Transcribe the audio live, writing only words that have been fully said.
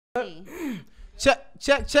Check.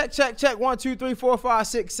 1, 2, 3, 4, 5,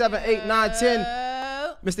 6, 7, 8, 9, 10.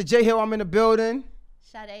 Mr. J Hill, I'm in the building.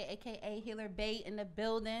 Sade, aka Healer Bait, in the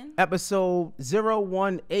building. Episode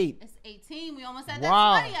 018. It's 18. We almost had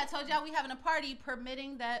that 20. I told y'all we having a party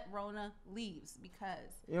permitting that Rona leaves because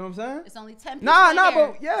you know what I'm saying? It's only 10 people.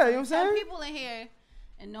 But yeah, you know what I'm saying? 10 people in here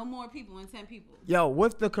and no more people than 10 people. Yo,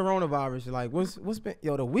 with the coronavirus, like what's been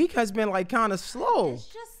the week has been like kind of slow. It's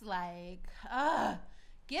just like,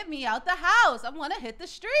 get me out the house. I want to hit the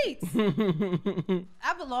streets.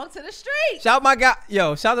 I belong to the streets. Shout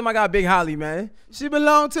to my guy Big Holly, man. She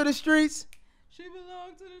belong to the streets. She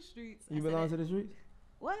belong to the streets. You belong to the streets?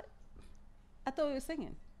 What? I thought we were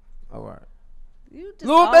singing. All right. You just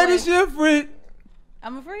little baby, she a freak.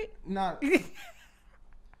 I'm a freak? Nah.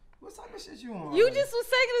 What type of shit you on? You just was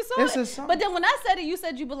singing It's a a song. song. But then when I said it, you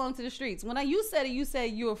said you belong to the streets. When you said it, you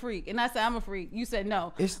said you a freak. And I said I'm a freak. You said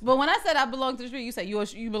no. But when I said I belong to the street, you said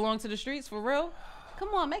you belong to the streets for real?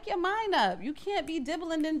 Come on, make your mind up. You can't be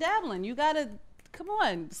dibbling and dabbling. You got to, come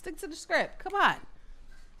on, stick to the script. Come on.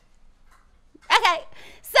 Okay,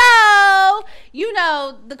 so,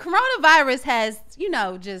 the coronavirus has,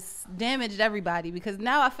 just damaged everybody because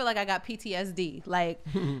now I feel like I got PTSD. Like,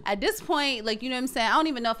 at this point, like, you know what I'm saying? I don't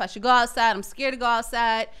even know if I should go outside. I'm scared to go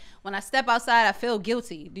outside. When I step outside, I feel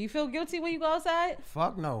guilty. Do you feel guilty when you go outside?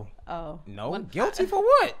 Fuck no. Oh. No? Guilty for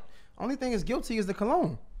what? Only thing is guilty is the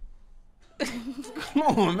cologne. Come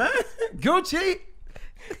on, man. Gucci?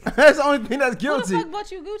 That's the only thing that's guilty. Who the fuck bought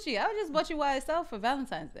you Gucci? I just bought you YSL for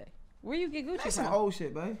Valentine's Day. Where you get Gucci That's from? some old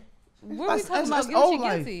shit, babe. Where we talking about old Gucci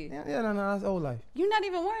life. guilty? Yeah, no, that's old life. You're not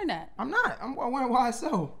even wearing that. I'm not. I'm wearing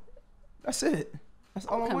YSL. That's it. That's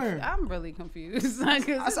all I'm wearing. I'm really confused.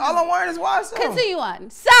 That's all I'm wearing is YSL. Continue on.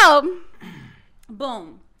 So,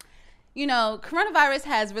 boom. Coronavirus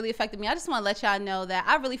has really affected me. I just want to let y'all know that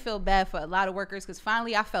I really feel bad for a lot of workers because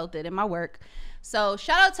finally I felt it in my work. So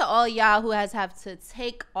shout out to all y'all who have to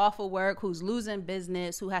take off of work, who's losing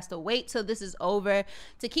business, who has to wait till this is over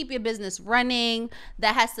to keep your business running,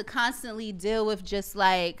 that has to constantly deal with just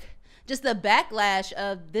the backlash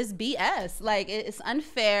of this BS. Like, it's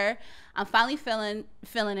unfair. I'm finally feeling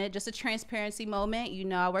it. Just a transparency moment.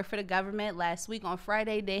 I work for the government. Last week on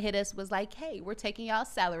Friday, they hit us, was like, hey, we're taking y'all's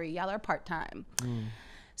salary. Y'all are part-time.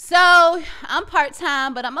 So I'm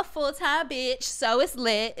part-time, but I'm a full-time bitch, so it's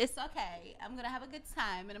lit. It's okay. I'm going to have a good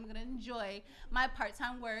time, and I'm going to enjoy my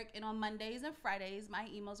part-time work. And on Mondays and Fridays, my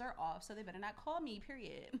emails are off, so they better not call me,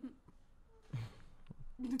 period.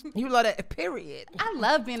 You love that, period. I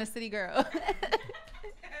love being a city girl.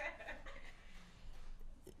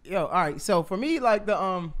 Yo, all right. So for me, like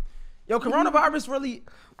coronavirus really,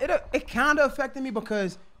 it kind of affected me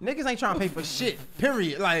because niggas ain't trying to pay for shit.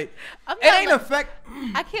 Period. Like, it ain't affect.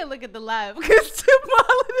 I can't look at the live because Tim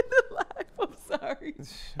Marlon in the live. I'm sorry.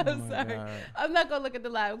 I'm sorry. God. I'm not gonna look at the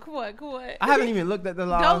live. Come on. I haven't even looked at the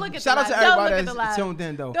live. Don't look at Shout the out live. to everybody that's tuned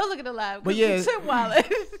in though. Don't look at the live. But yeah, Tim Marlon.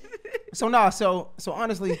 So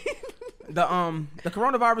honestly, the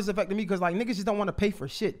coronavirus affected me because like niggas just don't want to pay for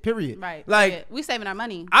shit. Period. Right. Like we saving our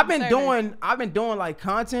money. I've been doing like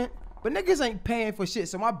content, but niggas ain't paying for shit.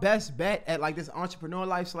 So my best bet at like this entrepreneur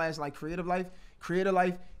life / like creative life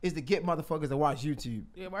is to get motherfuckers to watch YouTube.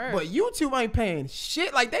 Yeah, word. But YouTube ain't paying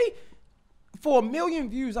shit. Like for 1 million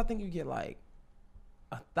views, I think you get like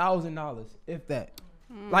 $1,000 if that.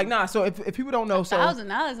 Like so if people don't know,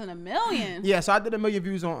 $1,000 in a million. Yeah, so I did 1 million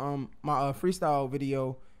views on my freestyle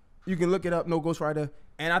video. You can look it up, no ghostwriter,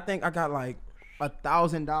 and I think I got like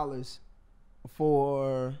 $1,000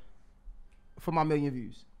 for my 1 million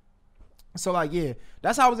views. So like yeah,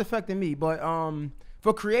 that's how it was affecting me. But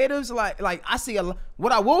for creatives, like I see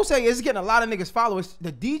what I will say is getting a lot of niggas followers.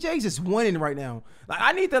 The DJs is winning right now. Like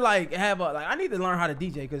I need to I need to learn how to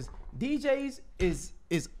DJ because DJs is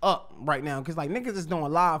up right now because like niggas is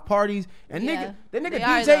doing live parties and the nigga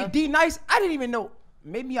DJ D Nice. I didn't even know.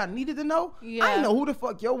 Maybe I needed to know. Yeah. I didn't know who the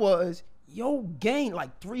fuck yo was. Yo gained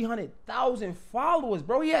like 300,000 followers,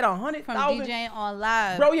 bro. He had 100,000 from DJing on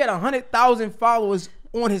live. Bro, he had 100,000 followers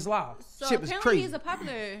on his live. So shit was apparently crazy. He's a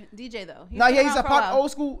popular DJ though. He's a old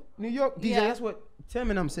school New York DJ. That's what Tim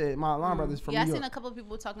and them said. My alarm brothers from New York. Yeah, I seen a couple of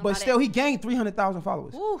people talking about it. But still, he gained 300,000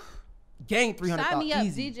 followers. Oof. Gained 300,000. Sign me up,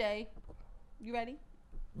 easy. DJ. You ready?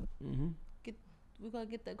 We're gonna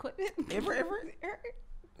get the equipment.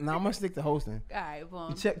 Nah, I'm gonna stick to hosting. All right,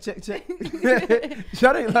 boom. Check.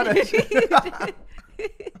 Shut it, let that.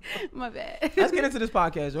 My bad. Let's get into this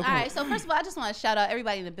podcast. All right, so first of all, I just want to shout out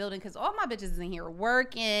everybody in the building because all my bitches is in here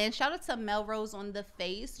working. Shout out to Melrose on the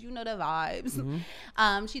face. You know the vibes.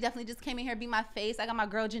 She definitely just came in here, be my face. I got my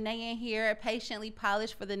girl Janae in here, patiently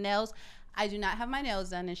polished for the nails. I do not have my nails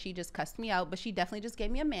done, and she just cussed me out, but she definitely just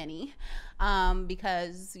gave me a mani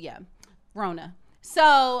because, yeah, Rona.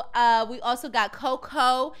 So we also got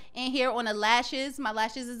Coco in here on the lashes. My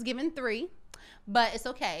lashes is giving 3, but it's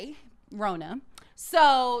okay, Rona.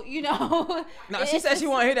 So, you know. No, she said she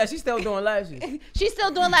won't hear that. She's still doing lashes. She's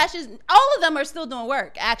still doing lashes. All of them are still doing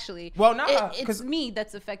work, actually. Well, now it's me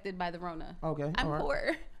that's affected by the Rona. Okay, I'm right.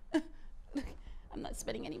 poor. I'm not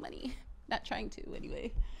spending any money. Not trying to,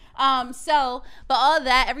 anyway. So, but all of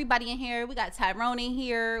that, everybody in here. We got Tyrone in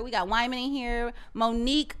here. We got Wyman in here.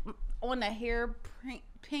 Monique on the hair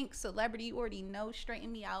pink celebrity. You already know,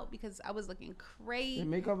 straighten me out because I was looking crazy. Your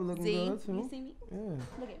makeup is looking good too. You see me? Yeah.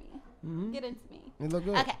 Look at me. Mm-hmm. Get into me. It look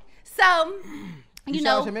good. Okay, so you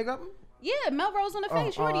know, your makeup? yeah, Melrose on the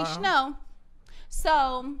face. You already know.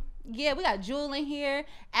 So yeah, we got Jewel in here,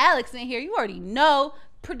 Alex in here. You already know.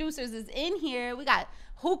 Producers is in here. We got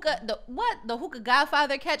Hookah. The Hookah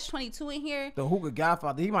Godfather Catch 22 in here. The Hookah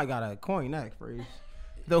Godfather. He might got a coin that phrase.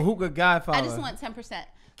 The Hookah Godfather. I just want 10%.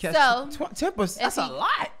 Catch So 10%. That's a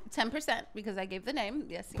lot. 10% because I gave the name.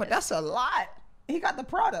 Yes, But that's a lot. He got the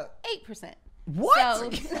product. 8%. What? So,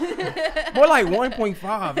 more like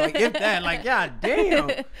 1.5. Like if that. Like god damn.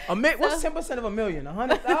 What's 10% of $1 million?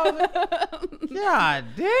 100,000. God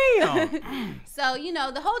damn. So you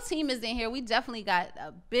know the whole team is in here. We definitely got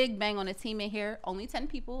a big bang on the team in here. Only 10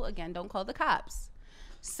 people. Again, don't call the cops.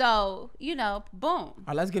 So you know, boom. All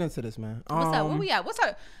right, let's get into this, man. What's up? Where we at? What's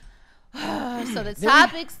up? So the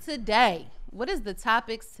topics today. What is the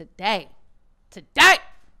topics today? Today.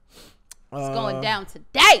 It's going down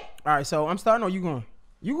today. All right, so I'm starting or you going?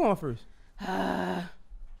 You going first.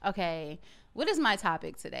 Okay. What is my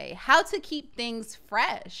topic today? How to keep things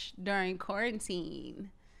fresh during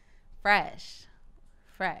quarantine. Fresh.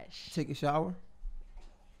 Take a shower.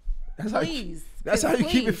 Please. That's how you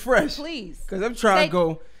keep it fresh. Please. Because I'm trying to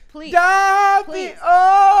go. Please. Dive Please. in.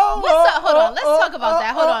 Oh, What's up? Hold on. Let's talk about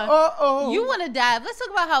that. Hold on. Oh. You want to dive? Let's talk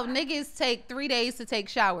about how niggas take 3 days to take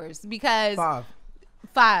showers because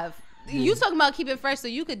 5. You talking about keep it fresh so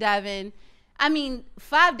you could dive in. I mean,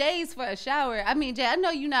 5 days for a shower. I mean, Jay, I know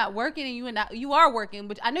you're not working and you are working,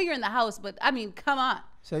 but I know you're in the house. But I mean, come on.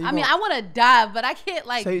 So I want to dive, but I can't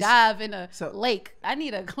dive in a so, lake. I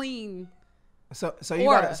need a clean. So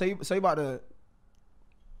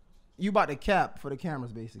you about to cap for the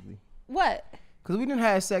cameras basically. What? Because we didn't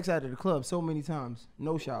have sex out of the club so many times.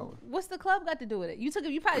 No shower. What's the club got to do with it? You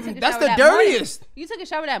probably took a That's shower the that dirtiest. morning. You took a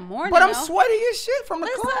shower that morning. But I'm sweaty as shit from the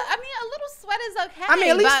Listen, club. I mean, a little sweat is okay. I mean,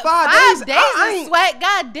 at least but 5 days. of sweat.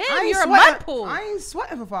 God damn, you're a mud pool. I ain't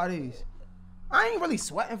sweating for 5 days. I ain't really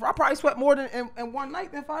sweating. I probably sweat more than in one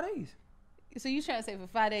night than 5 days. So you trying to say for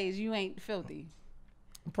 5 days you ain't filthy?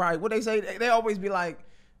 Probably. What they say, they always be like,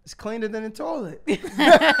 it's cleaner than the toilet.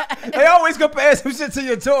 They always compare some shit to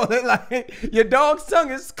your toilet. Like, your dog's tongue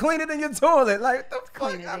is cleaner than your toilet. Like, the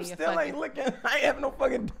fuck? I'm still ain't looking. I ain't having no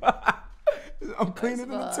fucking I'm cleaner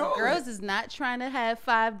than the toilet. Girls is not trying to have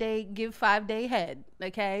 5 day head.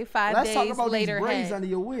 Okay? 5 Let's days talk about later these braids head. under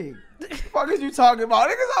your wig. The fuck is you talking about?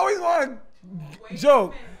 Niggas always want to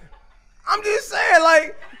joke. I'm just saying, like, you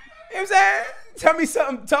know what I'm saying? Tell me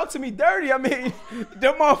something, talk to me dirty. I mean,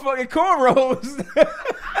 them motherfucking cornrows.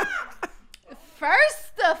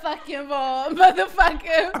 First of all,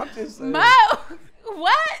 motherfucker. I'm just saying.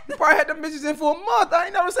 What? You probably had them bitches in for a month. I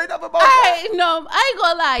ain't never say nothing about I ain't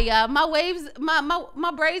gonna lie, y'all. My waves,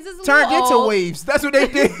 my braids is turned into old. waves. That's what they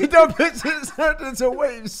did. Them bitches turned into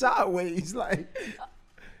waves, sideways. Like,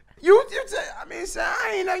 I mean,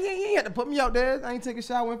 I ain't know, you ain't had to put me out there. I ain't take a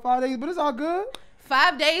shower in 5 days, but it's all good.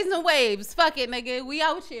 5 days and waves. Fuck it, nigga. We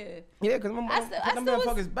out here. Yeah, because them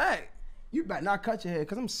motherfuckers back. You better not cut your hair,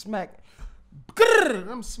 because I'm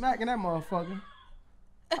smacking that motherfucker.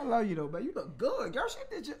 I love you, though, babe. You look good. Girl, shit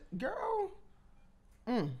did you. Girl.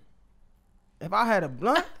 If I had a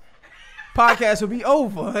blunt, podcast would be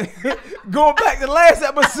over. Going back to the last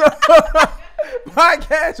episode,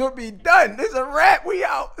 podcast would be done. This is a wrap. We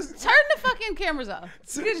out. Turn the fucking cameras off,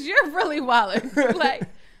 because you're really wildin'. Like,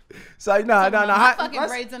 so nah. My fucking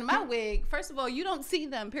braids under my wig. First of all, you don't see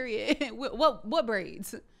them. Period. What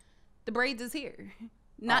braids? The braids is here,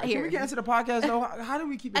 not here. Can we get into the podcast though? How do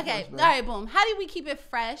we keep it fresh? Okay, all right, boom. How do we keep it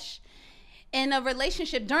fresh in a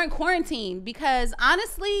relationship during quarantine? Because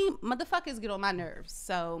honestly, motherfuckers get on my nerves.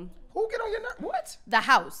 So who get on your nerves? What? The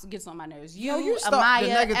house gets on my nerves. You start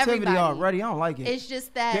Amaya, the negativity everybody. Already. I don't like it. It's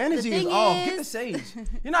just that the energy is off. Get the sage.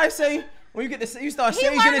 You know how I say. When you start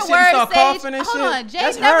saging and shit, you start coughing and shit. Hold on, Jay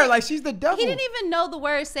that's her. Like, she's the devil. He didn't even know the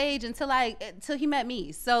word sage until he met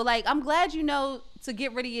me. So, like, I'm glad you know to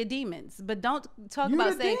get rid of your demons, but don't talk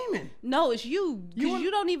about sage. Demon. No, it's you because you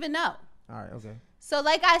don't even know. All right, okay. So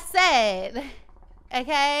like I said,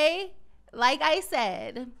 okay? Like I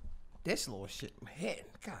said. This little shit in my head.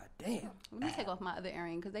 God damn. Let me take off my other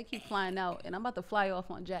earring because they keep flying out and I'm about to fly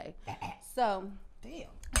off on Jay. So. Damn.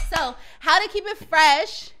 So how to keep it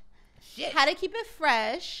fresh. Shit. How to keep it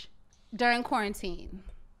fresh during quarantine.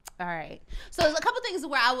 All right. So there's a couple things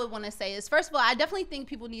where I would want to say is, first of all, I definitely think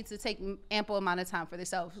people need to take ample amount of time for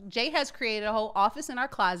themselves. Jay has created a whole office in our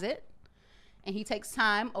closet, and he takes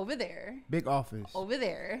time over there. Big office. Over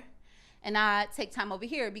there. And I take time over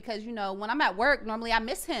here because, you know, when I'm at work, normally I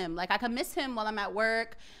miss him. Like, I can miss him while I'm at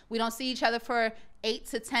work. We don't see each other for 8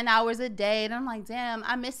 to 10 hours a day. And I'm like, damn,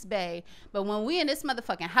 I miss Bae. But when we in this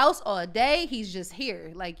motherfucking house all day, he's just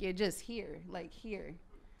here. Like, you're just here. Like, here.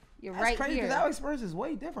 You're That's right crazy, here. Our experience is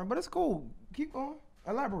way different, but it's cool. Keep going.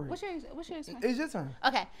 Elaborate. What's your experience? It's your turn.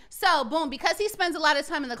 Okay. So, boom, because he spends a lot of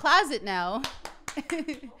time in the closet now.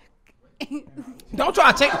 Don't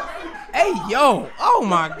try to take. Hey, yo. Oh,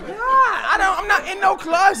 my God. I'm not in no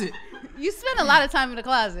closet. You spend a lot of time in the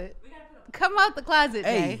closet. Come out the closet,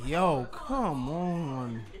 Hey, Jay. yo. Come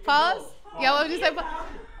on. Pause. Yeah, what would you say?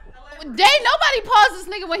 Nobody paused this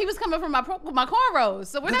nigga when he was coming from my cornrows.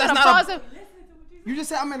 So we're not going to pause him. You just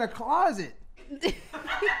said I'm in a closet.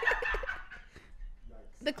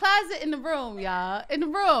 The closet in the room, y'all. In the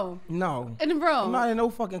room. No. In the room. I'm not in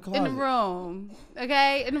no fucking closet. In the room.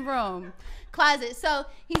 Okay? In the room. Closet. So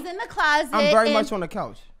he's in the closet. I'm very much on the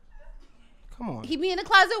couch. Come on. He be in the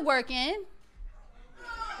closet working.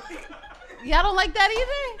 Y'all don't like that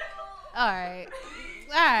either? All right.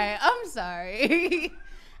 I'm sorry.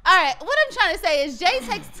 All right, what I'm trying to say is Jay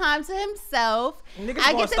takes time to himself. Niggas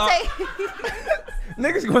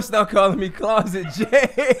gonna start calling me Closet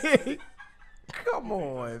Jay. Come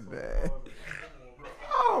on, man.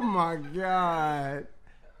 Oh my God.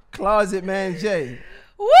 Closet Man Jay.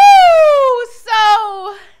 Woo!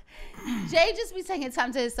 So Jay just be taking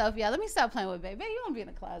time to himself, y'all. Let me stop playing with Bae. Bae, you don't be in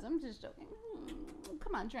the closet. I'm just joking.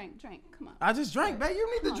 Come on, drink. Come on. I just drank, babe. You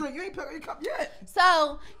need to drink. You ain't picked up your cup yet.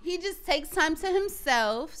 So he just takes time to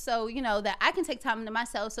himself. So, you know, that I can take time to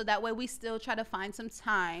myself. So that way we still try to find some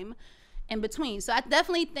time in between. So I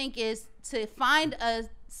definitely think is to find a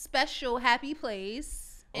special happy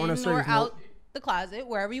place in or out the closet,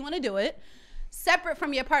 wherever you want to do it, separate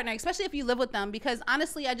from your partner, especially if you live with them. Because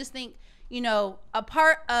honestly, I just think, you know, a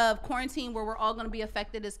part of quarantine where we're all going to be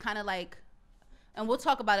affected is kind of like, and we'll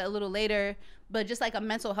talk about it a little later, but just like a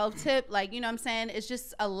mental health tip, like, you know what I'm saying? It's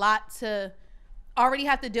just a lot to already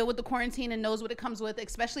have to deal with the quarantine and knows what it comes with,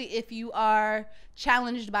 especially if you are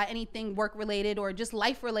challenged by anything work related or just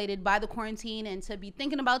life related by the quarantine, and to be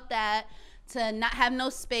thinking about that, to not have no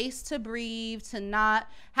space to breathe, to not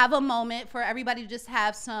have a moment for everybody to just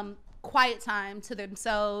have some quiet time to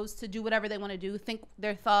themselves, to do whatever they want to do, think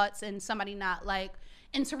their thoughts, and somebody not like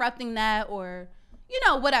interrupting that or, you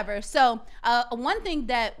know, whatever. So one thing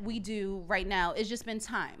that we do right now is just spend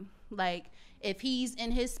time. Like, if he's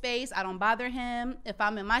in his space, I don't bother him. If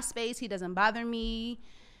I'm in my space, he doesn't bother me.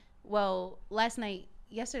 Well,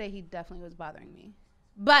 yesterday, he definitely was bothering me.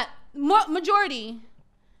 But majority,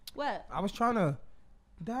 what? I was trying to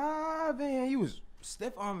dive in. You was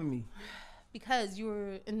stiff arming me. Because you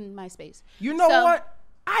were in my space. You know what?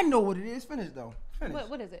 I know what it is. Finish, though.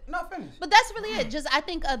 What is it? No, finish. But that's really it. Just, I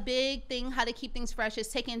think a big thing, how to keep things fresh, is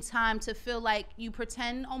taking time to feel like you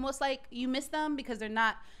pretend almost like you miss them because they're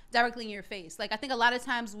not directly in your face. Like, I think a lot of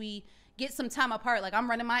times we get some time apart. Like, I'm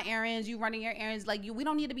running my errands, you running your errands. Like, we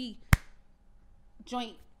don't need to be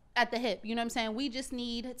joint at the hip. You know what I'm saying? We just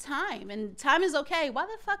need time. And time is okay. Why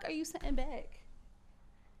the fuck are you sitting back?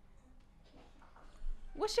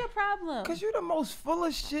 What's your problem? Because you're the most full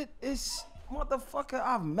of shit motherfucker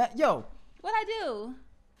I've met. Yo. What'd I do?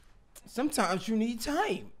 Sometimes you need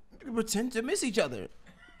time. You pretend to miss each other.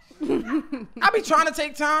 I be trying to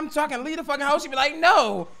take time so I can leave the fucking house. You be like,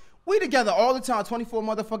 no. We together all the time, 24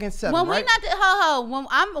 motherfucking 7, when right? When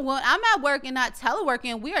I'm at work and not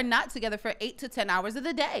teleworking, we are not together for 8 to 10 hours of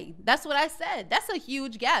the day. That's what I said. That's a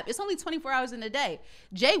huge gap. It's only 24 hours in the day.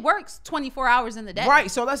 Jay works 24 hours in the day. Right.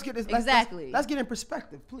 So let's get this. Exactly. Let's get in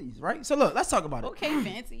perspective, please. Right. So look, let's talk about it. Okay,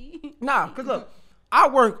 fancy. Nah, because look, I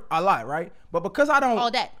work a lot, right? But because I don't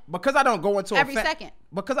all day. Because I don't go into every second.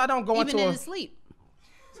 Because I don't go even into in his sleep.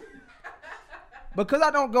 Because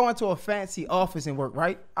I don't go into a fancy office and work,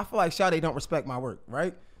 right? I feel like Sade don't respect my work,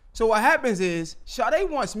 right? So what happens is Sade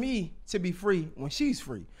wants me to be free when she's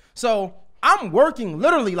free. So I'm working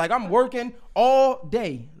literally, like I'm working all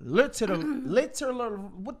day, literally,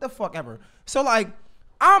 what the fuck ever. So like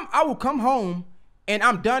I will come home and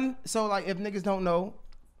I'm done. So like if niggas don't know,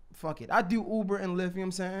 fuck it. I do Uber and Lyft, you know what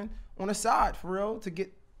I'm saying? On the side for real to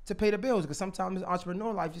get to pay the bills, because sometimes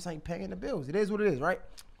entrepreneur life just ain't paying the bills. It is what it is, right?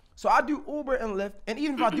 So I do Uber and Lyft, and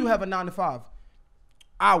even if I do have a 9 to 5,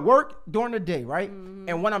 I work during the day, right?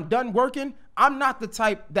 And when I'm done working, I'm not the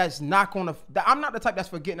type that's I'm not the type that's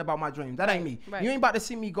forgetting about my dreams. That ain't me. Right. You ain't about to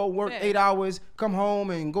see me go work 8 hours, come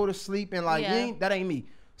home and go to sleep and that ain't me.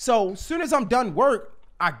 So as soon as I'm done work,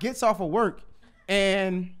 I gets off of work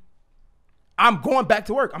and I'm going back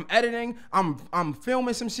to work. I'm editing, I'm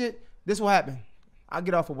filming some shit. This will happen. I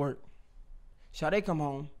get off of work. Sade come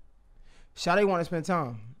home. Sade want to spend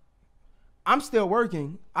time. I'm still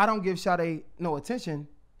working. I don't give Sade no attention.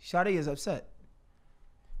 Sade is upset.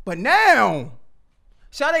 But now,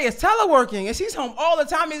 Sade is teleworking and she's home all the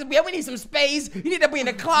time. We need some space. You need to be in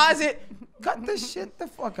the closet. Cut this shit the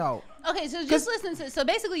fuck out. Okay, so just listen to. So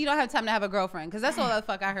basically, you don't have time to have a girlfriend, because that's all the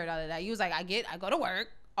fuck I heard out of that. You was like, I go to work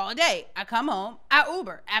all day. I come home. I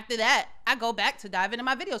Uber. After that, I go back to dive into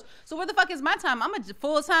my videos. So where the fuck is my time? I'm a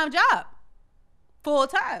full-time job.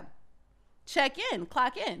 Full-time. Check in.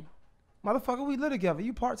 Clock in. Motherfucker, we live together.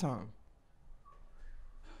 You part-time.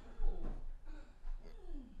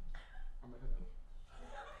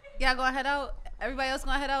 Y'all gonna head out? Everybody else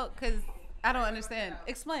gonna head out? Because I don't understand.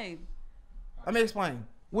 Explain. Let me explain.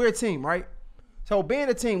 We're a team, right? So being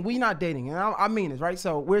a team, we not dating. And I mean this, right?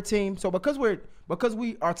 So we're a team. So because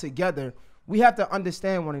we are together, we have to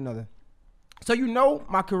understand one another. So you know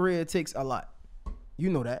my career takes a lot.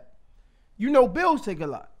 You know that. You know bills take a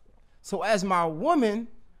lot. So as my woman,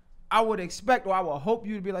 I would expect, or I would hope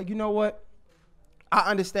you to be like, you know what? I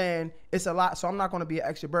understand it's a lot, so I'm not going to be an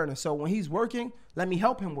extra burden. So when he's working, let me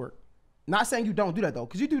help him work. Not saying you don't do that, though,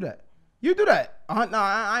 because you do that. You do that. No,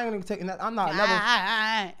 I ain't even taking that. I'm not never.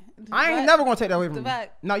 I ain't never going to take that away from you.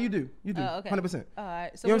 No, you do. You do. Oh, okay. 100%. All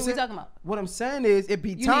right. So what are we talking about? What I'm saying is it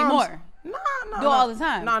be times. You need more. No. Do all the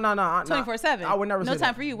time. No. 24/7. I would never say that. No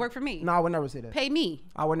time for you. Work for me. No, I would never say that. Pay me.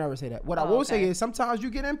 I would never say that. What I will say is sometimes you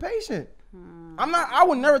get impatient. I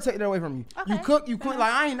would never take that away from you. Okay. You cook, you clean.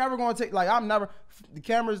 Like I ain't never gonna take. Like I'm never. The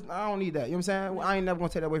cameras. I don't need that. You know what I'm saying? I ain't never gonna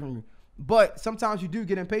take that away from you. But sometimes you do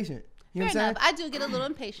get impatient. You know what I'm saying? I do get a little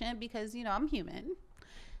impatient because I'm human,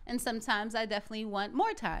 and sometimes I definitely want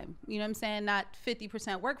more time. You know what I'm saying? Not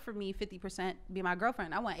 50% work for me, 50% be my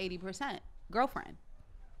girlfriend. I want 80% girlfriend,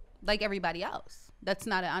 like everybody else. That's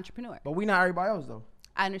not an entrepreneur. But we not everybody else though.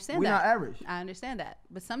 I understand that. We're not average. I understand that.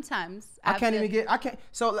 But sometimes I can't.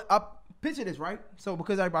 So picture this, right? So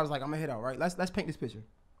because everybody's like, I'm gonna hit out, right? Let's paint this picture.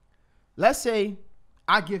 Let's say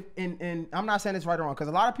I give, and I'm not saying it's right or wrong, because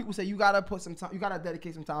a lot of people say you gotta put some time, you gotta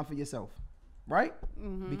dedicate some time for yourself, right?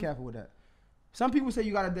 Mm-hmm. Be careful with that. Some people say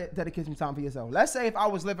you gotta dedicate some time for yourself. Let's say if I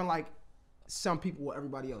was living like some people or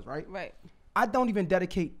everybody else, right? Right. I don't even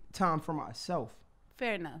dedicate time for myself.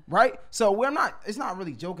 Fair enough. Right? So it's not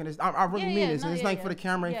really joking. I really mean this. It's like for the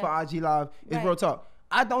camera and for IG Live. It's real talk.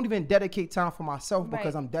 I don't even dedicate time for myself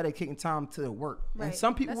because I'm dedicating time to the work. Right. And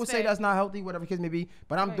some people will say that's not healthy, whatever the case may be,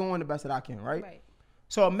 but I'm doing the best that I can, right?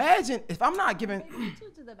 So imagine if I'm not giving...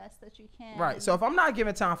 do the best that you can. Right. So if I'm not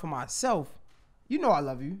giving time for myself, you know I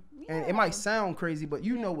love you. Yeah. And it might sound crazy, but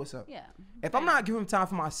you know what's up. Yeah. If I'm not giving time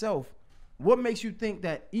for myself, what makes you think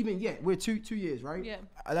that even yet, we're two years, right? Yeah.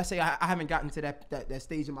 Let's say I haven't gotten to that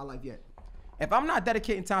stage in my life yet. If I'm not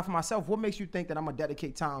dedicating time for myself, what makes you think that I'm going to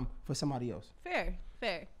dedicate time for somebody else?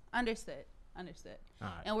 Fair. Understood. All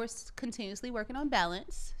right. And we're continuously working on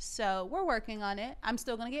balance. So we're working on it. I'm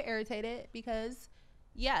still going to get irritated because,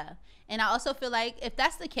 And I also feel like if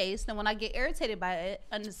that's the case, then when I get irritated by it,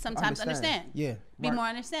 sometimes understand. Yeah. Be more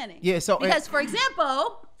understanding. Yeah. So because, for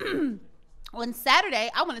example, on Saturday,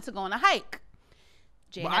 I wanted to go on a hike.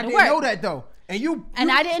 Jay I didn't know that though.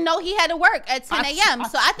 And I didn't know he had to work at 10 a.m.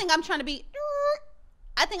 So I think I'm trying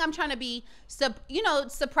to be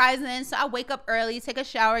surprising. So I wake up early, take a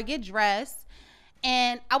shower, get dressed,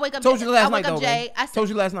 and I wake up. Told you last night, though. Jay. I told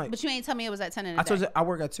you last night. But you ain't tell me it was at 10 in the day. I told you I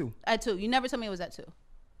work at 2. At 2. You never told me it was at 2.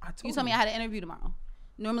 You told me I had an interview tomorrow.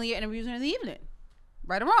 Normally your interviews are in the evening.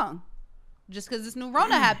 Right or wrong? Just because this new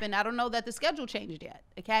Rona happened, I don't know that the schedule changed yet.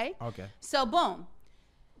 Okay? Okay. So boom.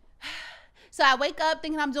 So I wake up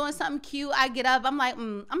thinking I'm doing something cute. I get up. I'm like,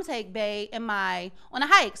 I'm going to take Bae on a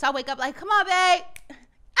hike. So I wake up like, come on, Bae.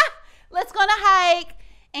 Let's go on a hike.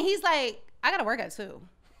 And he's like, I got to work at 2.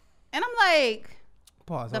 And I'm like,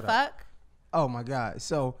 pause. The fuck? Oh, my God.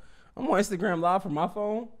 So I'm on Instagram Live from my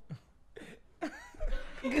phone.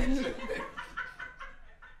 At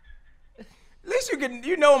least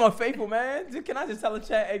you know I'm a faithful man. Can I just tell a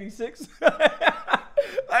chat 86?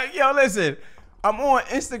 Like, yo, listen. I'm on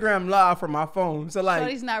Instagram Live from my phone. So like,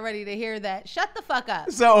 Shorty's not ready to hear that. Shut the fuck up.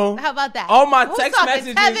 So how about that? All my text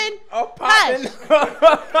messages are popping.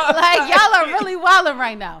 Like y'all are really wilding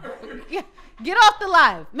right now. Get off the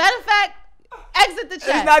live. Matter of fact, exit the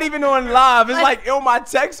chat. It's not even on live. It's like on my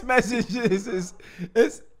text messages.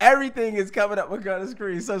 It's everything is coming up on the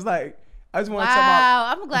screen. So it's like, I just want to tell my... Wow,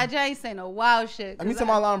 I'm glad y'all ain't saying no wild shit. Let me tell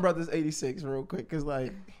my line brothers 86 real quick, because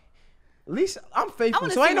like, at least I'm faithful.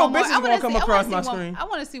 So ain't no bitches going to come across my screen. I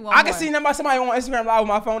want to see one I can see somebody on Instagram live with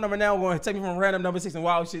my phone number now going to take me from random number 6 and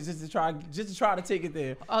wild shit just to try to take it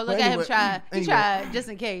there. Oh, look at him try. He tried just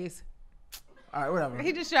in case. All right, whatever.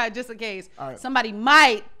 He just tried just in case. All right. Somebody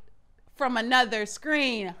might from another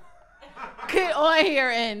screen get on here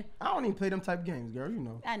and... I don't even play them type games, girl. You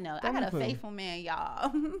know. I know. I got a faithful man,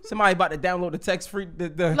 y'all. Somebody about to download the text free.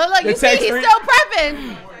 Look, you see, he's still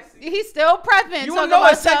prepping. He's still prepping. You want to know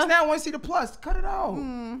what text now? Want to see the plus? Cut it out.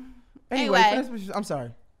 Anyway, I'm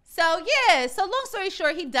sorry. So long story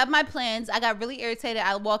short, he dubbed my plans. I got really irritated.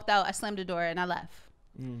 I walked out. I slammed the door and I left.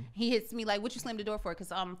 He hits me like, "What you slammed the door for?"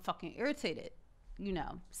 Because I'm fucking irritated.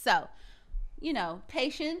 So,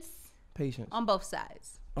 patience on both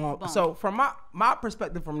sides. So from my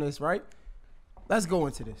perspective from this, right? Let's go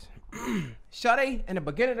into this. Sade, in the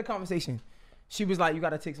beginning of the conversation, she was like, "You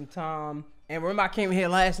got to take some time." And remember, I came here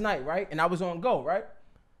last night, right? And I was on go, right?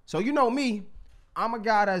 So you know me, I'm a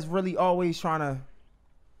guy that's really always trying to,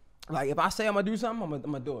 like, if I say I'm gonna do something, I'm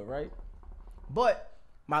gonna do it, right? But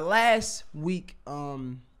my last week,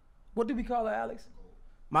 what did we call it, Alex?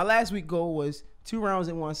 My last week goal was 2 rounds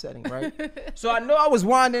in 1 setting, right? So I know I was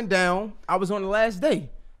winding down. I was on the last day.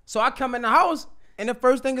 So I come in the house, and the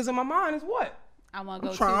first thing is in my mind is what? I want to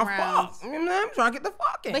go 2 Fuck. rounds. I'm trying to get the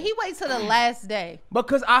fuck in. But he waits till the last day.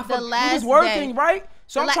 Because he was working, right?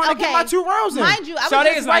 So I'm trying to get my 2 rounds in. Mind you,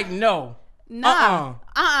 Sade is like, no. Nah.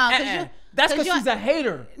 That's because she's a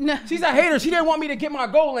hater. No. She's a hater. She didn't want me to get my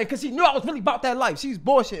goal in because she knew I was really about that life. She's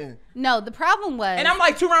bullshitting. No, the problem was... And I'm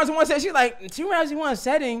like, 2 rounds in 1 setting. She's like, 2 rounds in 1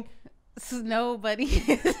 setting? Nobody.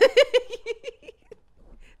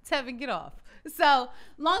 Tevin, get off. So,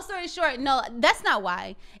 long story short, no, that's not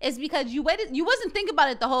why. It's because you waited. You wasn't thinking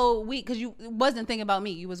about it the whole week because you wasn't thinking about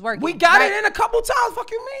me. You was working. We got it in a couple times.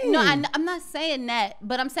 Fuck you mean? No, I'm not saying that,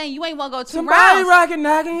 but I'm saying you ain't want to go 2 Somebody rounds. Somebody rocking,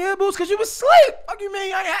 knocking your boots because you was asleep. Fuck you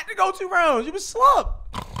mean? I had to go 2 rounds. You was slumped.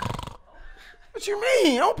 What you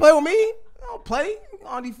mean? Don't play with me. I don't play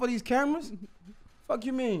for these cameras. Fuck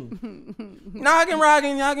you mean? Knocking,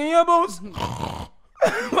 rocking, your boots. Wake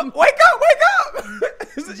up!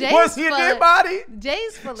 Was he a dead body?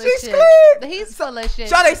 Jay's full of She's shit. clean. He's full of shit.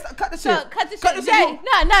 Sade, cut the shit. Cut the shit. Jay,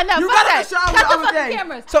 no. You got the shower the other day.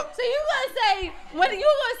 Cameras. So you gonna say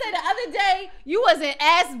the other day you wasn't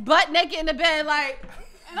ass butt naked in the bed like,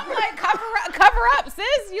 and I'm like, cover up,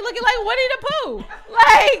 sis. You looking like Winnie the Pooh.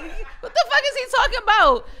 Like, what the fuck is he talking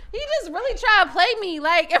about? He just really tried to play me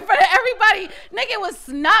like in front of everybody. Nigga was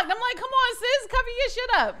knocked. I'm like, come on, sis, cover your shit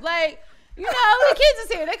up. Like, the kids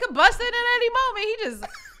is here. They could bust in at any moment. He just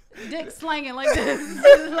dick slanging like this.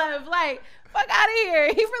 Like, fuck out of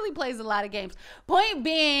here. He really plays a lot of games. Point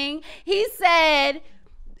being, he said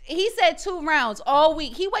 2 rounds all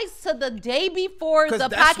week. He waits till the day before the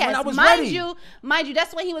podcast. Mind you,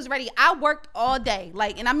 that's when he was ready. I worked all day.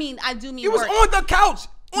 Like, and I mean, I do mean you work. was on the couch.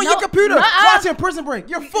 On your computer, watching Prison Break.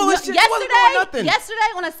 You're full of shit. Yesterday,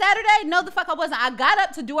 on a Saturday, no, the fuck I wasn't. I got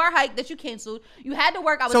up to do our hike that you canceled. You had to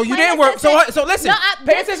work. I was. So you didn't work. So listen.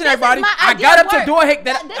 Pay attention, everybody. I got up to do a hike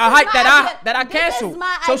that I canceled.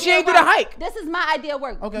 So she ain't do the hike. This is my idea of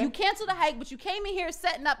work. Okay. You canceled the hike, but you came in here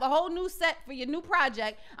setting up a whole new set for your new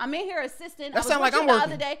project. I'm in here assisting. That sound like I'm working. The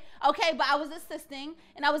other day. Okay, but I was assisting,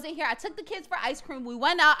 and I was in here. I took the kids for ice cream. We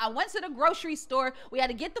went out. I went to the grocery store. We had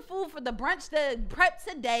to get the food for the brunch to prep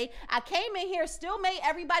today. I came in here, still made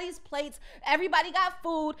everybody's plates. Everybody got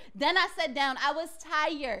food. Then I sat down. I was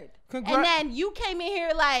tired. And then you came in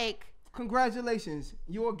here like... Congratulations.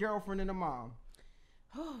 You're a girlfriend and a mom.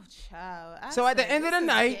 Oh, child. So at the end of the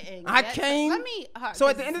night, I came... So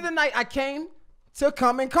at the end of the night, I came to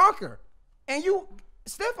come and conquer. And you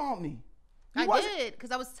stiff on me. I did,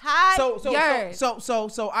 because I was tired.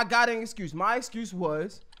 So I got an excuse. My excuse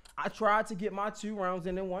was I tried to get my 2 rounds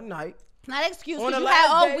in one night. Not an excuse, because you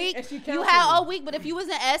had all week. You had all week, but if you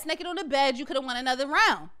wasn't ass naked on the bed, you could have won another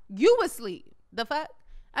round. You was asleep. The fuck?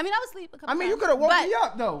 I mean, I was asleep a couple times. You could have woke me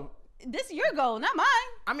up, though. This is your goal, not mine.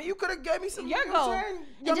 I mean, you could have gave me some. Your goal. And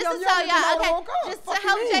just to tell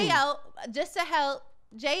y'all, just to help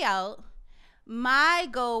Jay out, my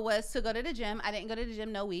goal was to go to the gym. I didn't go to the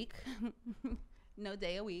gym no week. No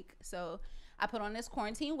day a week. So I put on this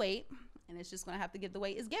quarantine weight, and it's just going to have to give the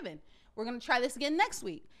weight is given. We're going to try this again next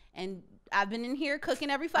week. And I've been in here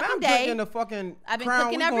cooking every fucking day. In the fucking I've been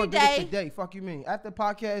cooking every day. Fuck you mean. After the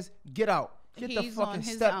podcast, get out. He's on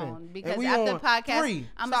his own because after the podcast,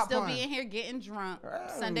 I'm gonna still be in here getting drunk.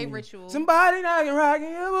 Sunday ritual. Somebody knocking,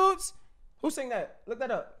 rocking your boots. Who sing that? Look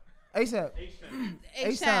that up. ASAP.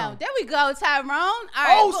 H-Town. There we go, Tyrone. All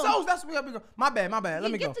right, so that's where we go. My bad.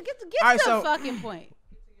 Let me go. Get to the fucking point.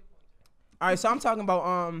 All right, so I'm talking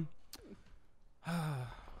about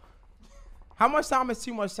how much time is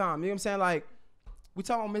too much time? You know what I'm saying? Like, we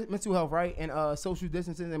talk about mental health, right? And social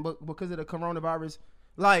distancing, and because of the coronavirus,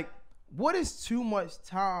 like, what is too much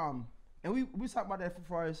time? And we talk about that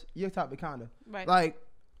for as your topic, kinda. Right. Like,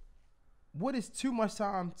 what is too much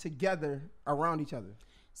time together around each other?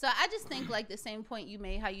 So I just think, like, the same point you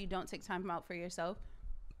made, how you don't take time out for yourself.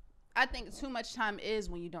 I think too much time is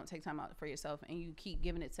when you don't take time out for yourself and you keep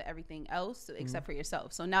giving it to everything else except for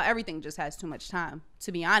yourself. So now everything just has too much time,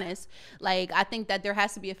 to be honest. Like, I think that there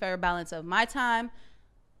has to be a fair balance of my time,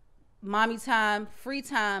 mommy time, free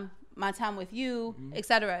time, my time with you,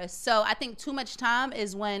 etc. So I think too much time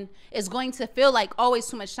is when it's going to feel like always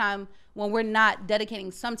too much time when we're not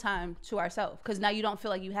dedicating some time to ourselves, because now you don't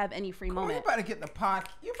feel like you have any free moment. You better get the pod.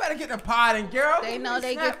 You better get the pod in, girl. They know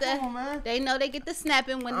they get the. They know they get the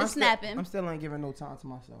snapping when the snapping. I'm still ain't giving no time to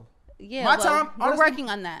myself. Yeah, my time. We're working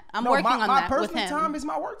on that. I'm working on that with him. My personal time is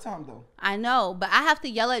my work time, though. I know, but I have to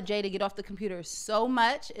yell at Jay to get off the computer so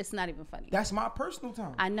much, it's not even funny. That's my personal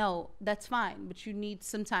time. I know, that's fine, but you need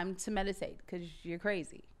some time to meditate because you're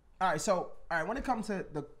crazy. All right, when it comes to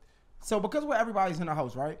because everybody's in the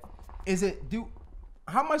house, right?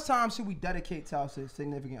 How much time should we dedicate to our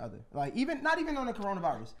significant other? Like, not even on the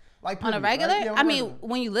coronavirus. Like, on a regular? Right? Yeah, I mean,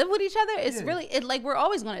 when you live with each other, it's really like we're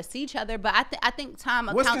always going to see each other. But I think time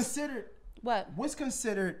accounts. What's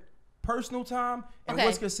considered personal time and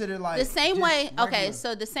what's considered like the same way? Regular? Okay,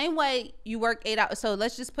 so the same way you work 8 hours. So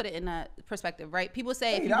let's just put it in a perspective, right? People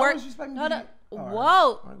say if you work.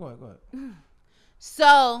 Whoa. Right, go ahead.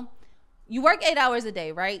 So you work 8 hours a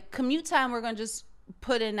day, right? Commute time, we're going to just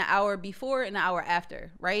put in an hour before and an hour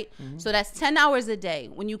after, right? So that's 10 hours a day.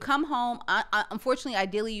 When you come home, unfortunately,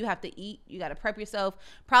 ideally, you have to eat. You got to prep yourself,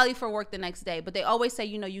 probably for work the next day. But they always say,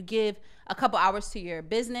 you give a couple hours to your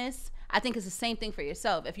business. I think it's the same thing for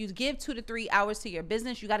yourself. If you give 2 to 3 hours to your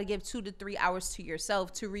business, you got to give 2 to 3 hours to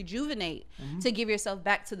yourself to rejuvenate, to give yourself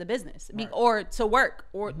back to the business or to work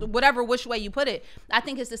or whatever, which way you put it. I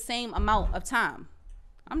think it's the same amount of time.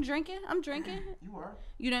 I'm drinking. You are.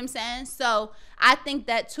 You know what I'm saying? So I think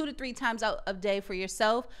that 2 to 3 times out of day for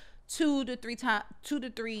yourself, 2 to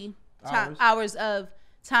 3 hours of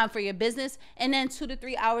time for your business, and then 2 to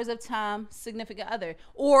 3 hours of time significant other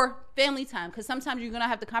or family time, because sometimes you're gonna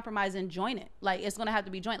have to compromise and join it. Like, it's gonna have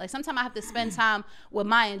to be joint. Like, sometimes I have to spend time with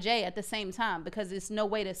Maya and Jay at the same time because there's no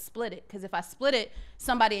way to split it, because if I split it,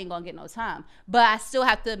 somebody ain't gonna get no time. But I still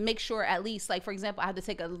have to make sure, at least, like, for example, I'm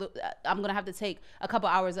gonna have to take a couple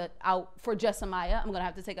hours out for just Amaya. I'm gonna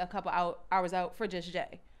have to take a couple hours out for just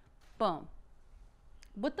Jay. Boom.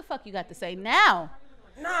 What the fuck you got to say now?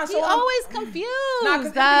 Nah, so I'm always confused.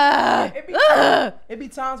 It be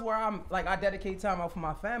times where I dedicate time out for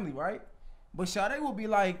my family, right? But Sade will be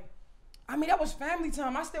like, I mean, that was family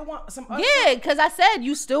time. I still want some other time. Because I said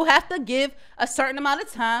you still have to give a certain amount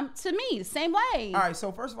of time to me, the same way. All right,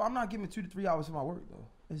 so first of all, I'm not giving 2 to 3 hours for my work, though.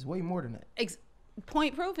 It's way more than that.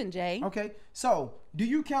 Point proven, Jay. Okay, so do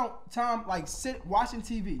you count time like watching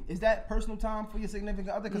TV? Is that personal time for your significant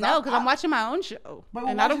other? No, because I'm watching my own show,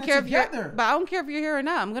 and I don't care if you're. But I don't care if you're here or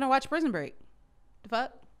not. I'm gonna watch Prison Break. The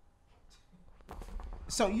fuck.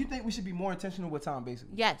 So you think we should be more intentional with time,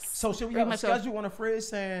 basically? Yes. So should we have a schedule on the fridge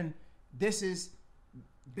saying this is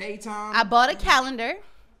daytime? I bought a calendar.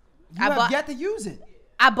 You have yet to use it.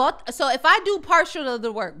 So if I do partial of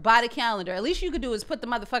the work, buy the calendar. At least you could do is put the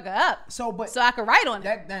motherfucker up. So I could write on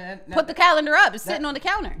it. Put the calendar up. It's sitting on the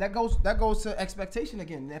counter. That goes to expectation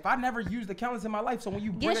again. If I never used the calendars in my life, so when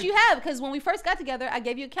you yes, you have, because when we first got together, I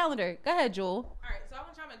gave you a calendar. Go ahead, Jewel. All right, so I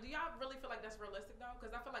want to chime in. Do y'all really feel like that's realistic though?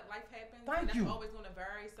 Because I feel like life happens. That's always going to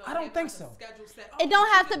vary. So I don't think so. Schedule set. It don't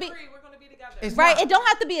have to be. We're going to be together. It don't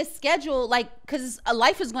have to be a schedule, like, because a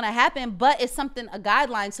life is going to happen, but it's a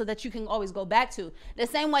guideline so that you can always go back to. The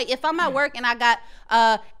same way, if I'm at work and I got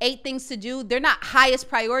 8 things to do, they're not highest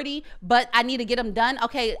priority, but I need to get them done.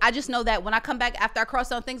 Okay, I just know that when I come back after I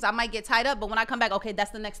cross on things, I might get tied up, but when I come back, okay,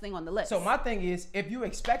 that's the next thing on the list. So my thing is, if you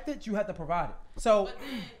expect it, you have to provide it. So, but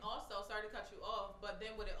then also, sorry to cut you off, but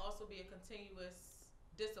then would it also be a continuous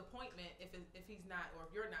disappointment if he's not, or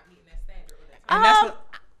if you're not meeting that standard or that time? And that's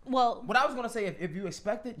what I was gonna say. If you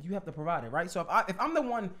expect it, you have to provide it, right? So if I'm the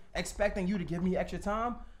one expecting you to give me extra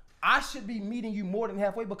time, I should be meeting you more than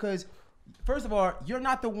halfway, because first of all, you're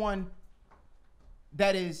not the one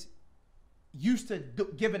that is used to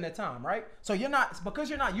giving the time, right? So because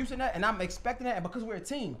you're not used to that, and I'm expecting that, and because we're a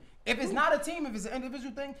team. If it's not a team, if it's an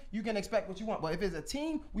individual thing, you can expect what you want. But if it's a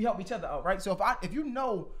team, we help each other out, right? So if you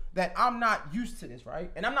know that I'm not used to this,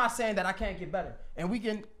 right? And I'm not saying that I can't get better, and we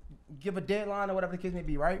can give a deadline or whatever the case may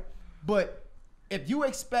be, right? But if you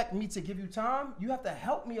expect me to give you time, you have to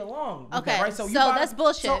help me along. Okay, that, right? So that's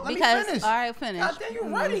bullshit. So because finish. all right, finish. God damn,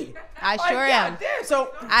 you ready? I sure am. Damn.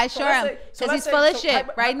 So I sure am. Because he's full of shit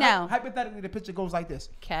right now. Hypothetically, the picture goes like this.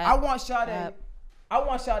 Cap, I want Sade. cap, I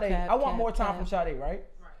want Sade. cap, I want more cap, time cap. from Sade, right?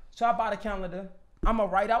 So I buy the calendar. I'm going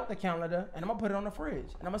to write out the calendar, and I'm going to put it on the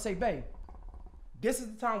fridge. And I'm going to say, babe, this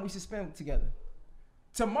is the time we should spend together.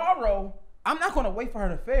 Tomorrow, I'm not going to wait for her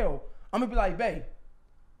to fail. I'm going to be like, babe,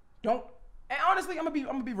 don't. And honestly, I'm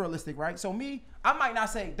gonna be realistic, right? So I might not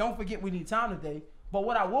say, don't forget we need time today. But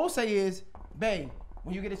what I will say is, babe,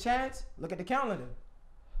 when you get a chance, look at the calendar.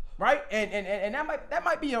 Right? And that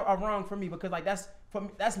might be a wrong for me, because like that's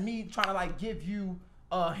me trying to like give you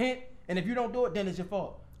a hint. And if you don't do it, then it's your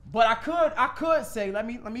fault. But I could say, let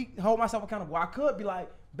me hold myself accountable. I could be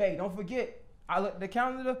like, babe, don't forget, I look at the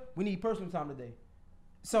calendar, we need personal time today.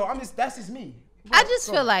 So that's just me. I just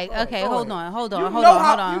feel like, okay, hold on. I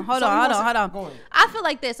feel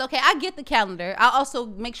like this. Okay, I get the calendar. I also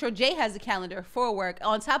make sure Jay has a calendar for work.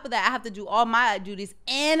 On top of that, I have to do all my duties,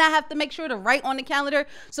 and I have to make sure to write on the calendar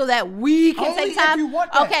so that we can take time. If you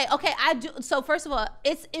want that. Okay, I do. So first of all,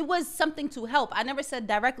 it was something to help. I never said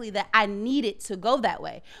directly that I needed to go that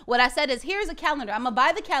way. What I said is, here's a calendar. I'm gonna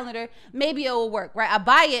buy the calendar. Maybe it will work, right? I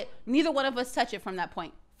buy it. Neither one of us touch it from that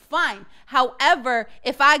point. Fine. However,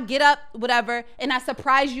 if I get up, whatever, and I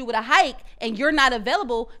surprise you with a hike and you're not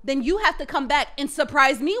available, then you have to come back and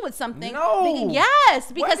surprise me with something. No.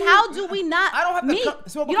 Yes, because how do we not? I don't have to.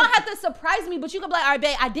 You don't have to surprise me, but you can be like, all right,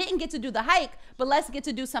 babe, I didn't get to do the hike, but let's get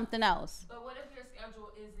to do something else. But what if your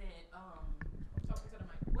schedule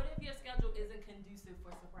isn't conducive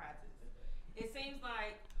for surprises? It seems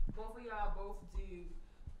like both of y'all both do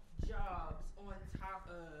jobs on top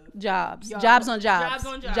of jobs on jobs.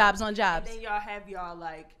 And then y'all have y'all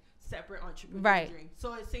like separate entrepreneur dreams.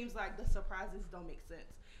 So it seems like the surprises don't make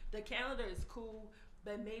sense. The calendar is cool,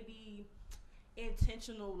 but maybe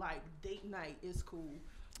intentional like date night is cool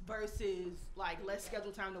versus like let's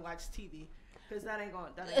schedule time to watch TV. Because that ain't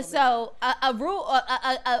going. So a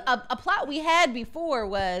plot we had before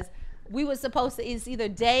was we were supposed to is either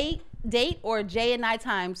date or Jay and I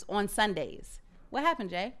times on Sundays. What happened,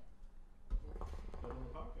 Jay?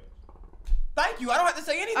 Thank you. I don't have to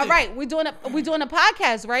say anything. All right, we're doing a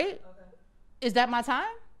podcast, right? Okay. Is that my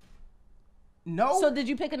time? No. So did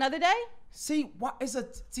you pick another day? See, what is I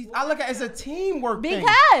look at it as a teamwork thing.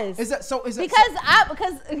 Because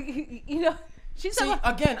you know. She's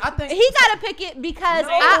again, I think he got to pick it because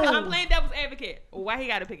I'm playing devil's advocate. Why he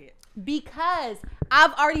got to pick it? Because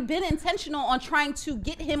I've already been intentional on trying to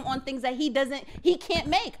get him on things that he can't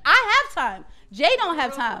make. I have time. Jay don't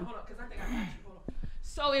have time. Hold on, because I think I got you. Hold on.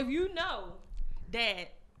 So if you know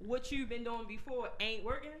that what you've been doing before ain't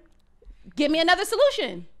working, give me another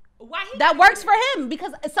solution. Why that works for him,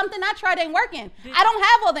 because something I tried ain't working. I don't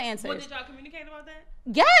have all the answers. What, did y'all communicate about that?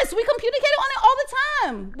 Yes, we communicate on it all the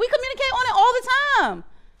time. We communicate on it all the time.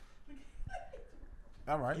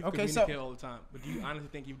 All right. You okay. Communicate all the time, but do you honestly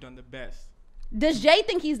think you've done the best? Does Jay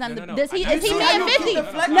think he's done No. Does he? Is he me at 50?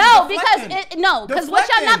 No, because what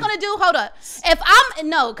y'all not gonna do? Hold up.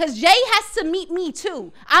 Because Jay has to meet me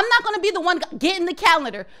too. I'm not gonna be the one getting the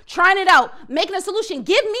calendar, trying it out, making a solution.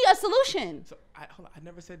 Give me a solution. So I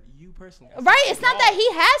never said you personally. Right? It's not that he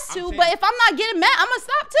has to, but if I'm not getting mad, I'm gonna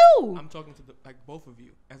stop too. I'm talking to both of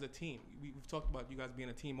you as a team. We've talked about you guys being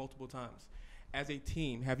a team multiple times. As a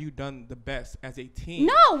team, have you done the best as a team?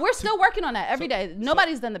 No, we're still working on that every day.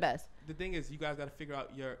 Nobody's done the best. The thing is, you guys got to figure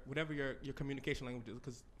out your communication language is,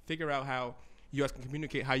 because figure out how you guys can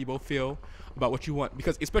communicate how you both feel about what you want.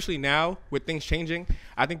 Because especially now with things changing,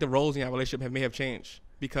 I think the roles in your relationship may have changed,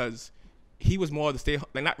 because he was more the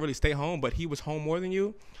not really stay home, but he was home more than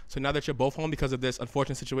you. So now that you're both home because of this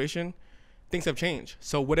unfortunate situation, things have changed.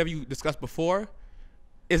 So whatever you discussed before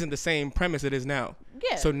isn't the same premise it is now.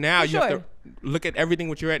 Yeah. So now you have to look at everything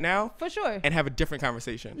what you're at now. For sure. And have a different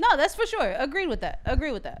conversation. No, that's for sure. Agree with that.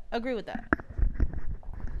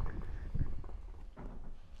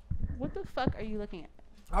 What the fuck are you looking at?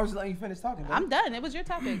 I was letting you finish talking. I'm done. It was your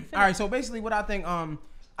topic. All right. So basically, what I think, I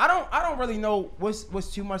don't really know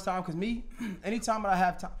what's too much time, because me, anytime that I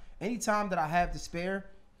have to spare,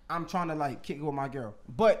 I'm trying to like kick it with my girl.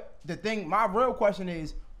 But the thing, my real question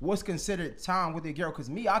is, what's considered time with your girl? Because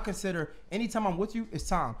me, I consider anytime I'm with you, it's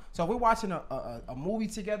time. So if we're watching a movie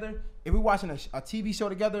together, if we're watching a TV show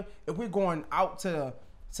together, if we're going out to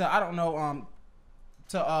I don't know,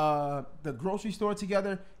 to the grocery store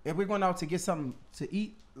together, if we're going out to get something to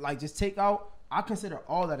eat, like just take out, I consider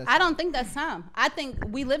all that as I don't think that's time. I think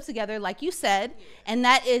we live together, like you said, and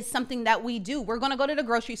that is something that we do. We're gonna go to the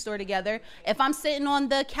grocery store together. If I'm sitting on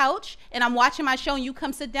the couch and I'm watching my show and you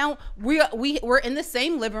come sit down, we're in the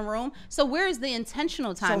same living room. So where is the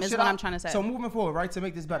intentional time? Is what I'm trying to say. So moving forward, right, to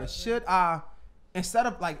make this better, should I, instead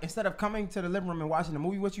of coming to the living room and watching the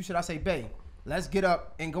movie with you, should I say, babe, let's get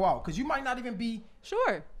up and go out? Because you might not even be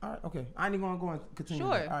sure. All right, okay. I ain't even gonna go and continue.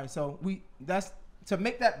 Sure. All right, so that's to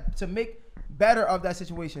make better of that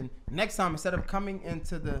situation. Next time, instead of coming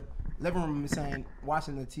into the living room and saying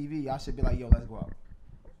watching the TV, I should be like, yo, let's go out.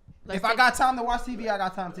 If I got time to watch TV, I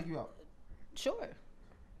got time to take you out. Sure.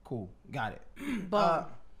 Cool. Got it.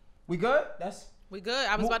 We good? We good.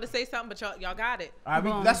 I was about to say something, but y'all got it. All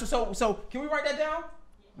right. So can we write that down?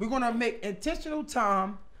 We're gonna make intentional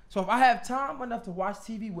time. So if I have time enough to watch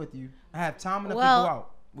TV with you, I have time enough to go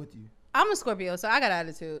out with you. I'm a Scorpio, so I got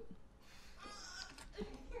attitude.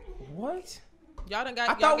 What? Y'all done got.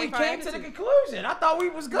 I thought we came to the conclusion. I thought we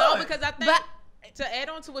was good. No, because I think to add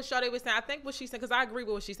on to what Sade was saying, I think what she's saying, because I agree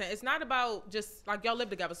with what she's saying. It's not about just like y'all live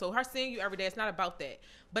together, so her seeing you every day. It's not about that.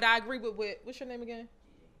 But I agree with what's your name again?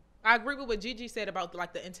 I agree with what Gigi said about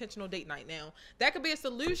like the intentional date night. Now that could be a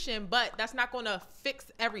solution, but that's not going to fix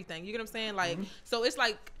everything. You get what I'm saying? Like, so it's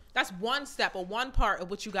like. That's one step or one part of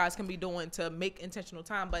what you guys can be doing to make intentional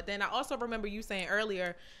time. But then I also remember you saying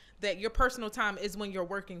earlier that your personal time is when you're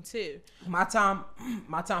working too. My time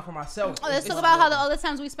for myself. Oh, let's talk about how all the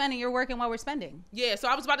times we spend and you're working while we're spending. Yeah, so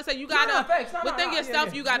I was about to say you gotta within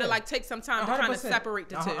yourself you gotta like take some time to kind of separate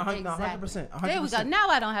the two. 100%. There we go. Now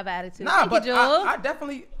I don't have an attitude. Nah, Thank you, Jewel. I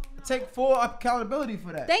definitely take full accountability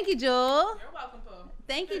for that. Thank you, Jewel. You're welcome, Paul.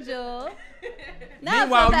 Thank you, Jewel.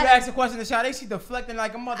 Meanwhile, you asked a question to Sade, she deflecting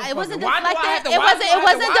like a motherfucker. It wasn't deflecting.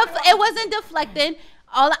 It wasn't deflecting.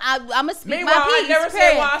 I'm gonna speak my piece. I never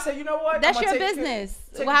said why. I said, you know what? That's your business.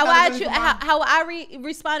 How I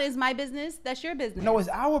respond is my business. That's your business. No, it's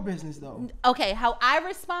our business though. Okay, how I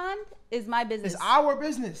respond is my business. It's our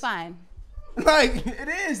business. Fine. Like it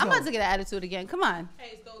is. I'm about to get an attitude again. Come on.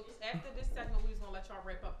 Hey, so after this segment, we was gonna let y'all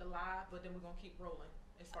wrap up the live, but then we're gonna keep rolling.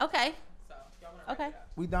 Okay. So y'all wanna wrap it up?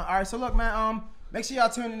 We done. All right. So look, man. Make sure y'all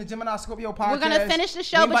tune in to Gemini Scorpio Podcast. We're gonna finish the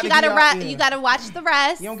show, but you gotta watch the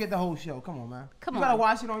rest. You don't get the whole show. Come on, man. You gotta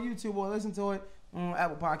watch it on YouTube or listen to it on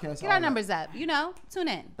Apple Podcasts. Get our numbers up. Tune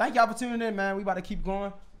in. Thank y'all for tuning in, man. We about to keep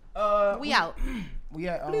going. We out. We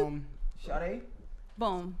at Sade.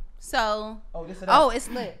 Boom. So. This. It's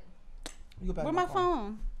lit. Where my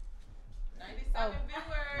phone? 97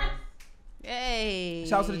 viewers. Yay.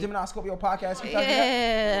 Shout out to the Gemini Scorpio Podcast.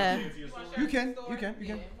 Yeah. You can.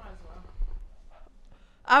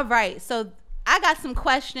 All right. So I got some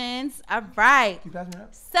questions. All right. Can you pass me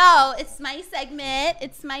that? So it's my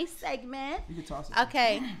segment. You can toss it.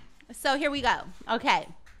 Okay. So here we go. Okay.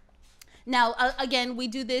 Now, again, we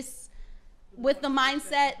do this with the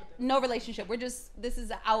mindset, no relationship. This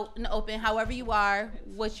is out in the open, however you are.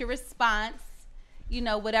 What's your response?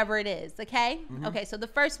 Whatever it is. Okay? Mm-hmm. Okay, so the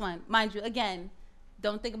first one, mind you, again,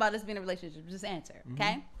 don't think about this being a relationship. Just answer. Okay?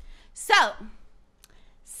 Mm-hmm. So,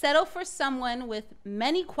 settle for someone with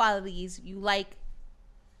many qualities you like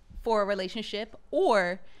for a relationship,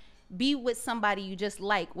 or be with somebody you just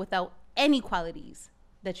like without any qualities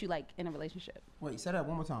that you like in a relationship. Wait, say that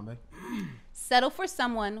one more time, babe. Settle for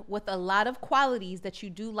someone with a lot of qualities that you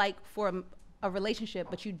do like for a relationship,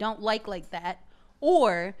 but you don't like that,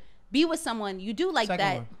 or be with someone you do like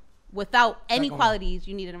without any qualities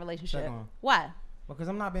you need in a relationship. Why? Because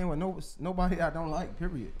I'm not being with nobody I don't like,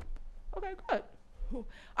 period. Okay, good.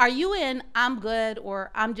 Are you in I'm good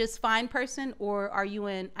or I'm just fine person, or are you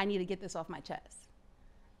in I need to get this off my chest?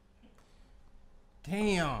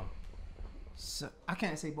 Damn. So, I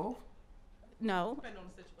can't say both. No.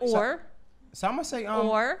 Or. So I'm gonna say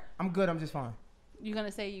or I'm good. I'm just fine. You're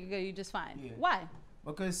gonna say you're good. You're just fine. Yeah. Why?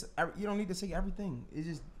 Because you don't need to say everything. It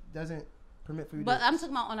just doesn't permit for you. But I'm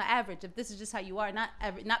talking about on an average. If this is just how you are, not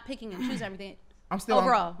picking and choosing everything. I'm still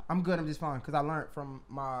overall. I'm good. I'm just fine because I learned from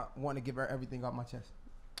my wanting to give her everything off my chest.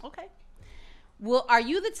 Okay. Well, are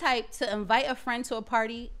you the type to invite a friend to a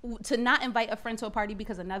party, to not invite a friend to a party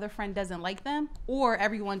because another friend doesn't like them, or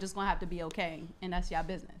everyone just gonna have to be okay and that's y'all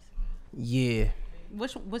business? Yeah.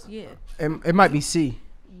 What's yeah? It might be C.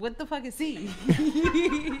 What the fuck is C?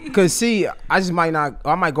 Cause C, I just might not.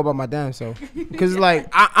 I might go by my damn self. Cause like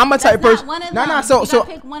I'm a type of person.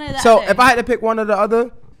 So if I had to pick one or the other,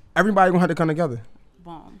 everybody gonna have to come together.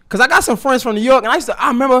 Boom. Cause I got some friends from New York, and I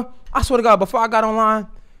remember. I swear to God, before I got online,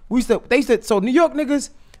 they used to. So New York niggas,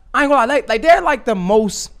 I ain't gonna lie, like they're like the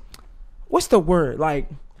most. what's the word? Like,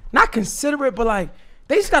 not considerate, but like,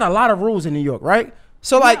 they just got a lot of rules in New York, right?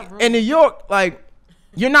 So like in New York, like,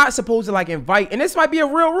 you're not supposed to like invite, and this might be a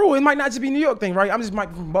real rule. It might not just be a New York thing, right? I'm just might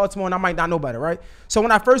be from Baltimore, and I might not know better, right? So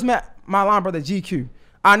when I first met my line brother GQ,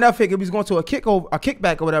 I never figured we was going to a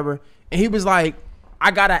kickback or whatever, and he was like,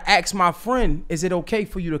 I gotta ask my friend, is it okay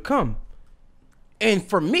for you to come? And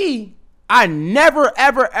for me, I never,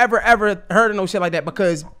 ever, ever, ever heard of no shit like that,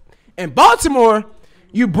 because in Baltimore,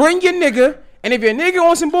 you bring your nigga, and if your nigga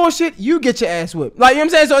on some bullshit, you get your ass whipped. Like, you know what I'm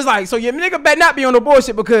saying? So it's like, so your nigga better not be on no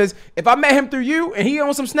bullshit, because if I met him through you and he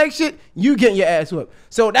on some snake shit, you getting your ass whipped.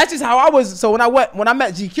 So that's just how I was. So when I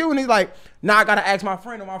met GQ and he's like, nah, I gotta ask my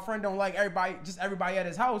friend, or my friend don't like everybody at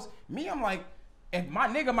his house. Me, I'm like, if my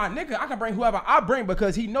nigga, I can bring whoever I bring,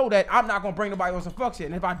 because he know that I'm not gonna bring nobody on some fuck shit.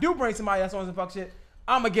 And if I do bring somebody else on some fuck shit,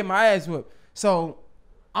 I'm gonna get my ass whipped. So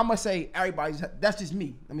I'm gonna say that's just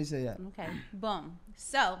me. Let me say that. Okay, boom.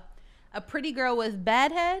 So, a pretty girl with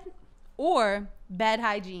bad head or bad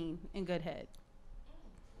hygiene and good head?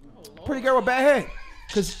 Pretty girl with bad head.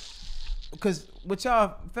 Cause what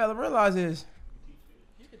y'all fella realize is,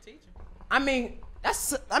 You can teach him. I mean,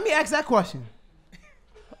 let me ask that question.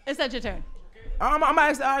 It's not your turn. I'm gonna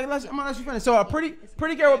ask. All right, I'm gonna let you finish. So a pretty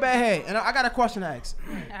girl with bad head, and I got a question to ask.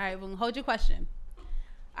 All right, well, hold your question.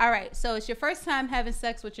 All right, so it's your first time having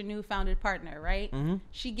sex with your new founded partner, right? Mm-hmm.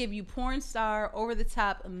 She give you porn star, over the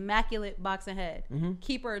top, immaculate boxing head. Mm-hmm.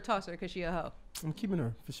 Keep her or toss her because she a hoe. I'm keeping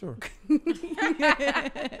her for sure.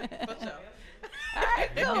 All right,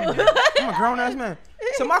 cool. I'm a grown ass man.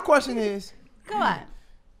 So my question is, Come on.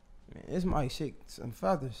 man, this might shake some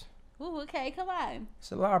feathers. Ooh, okay, come on.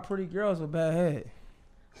 It's a lot of pretty girls with bad head.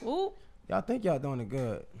 Ooh, Y'all think y'all doing it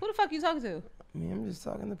good. who the fuck you talking to? I mean, I'm just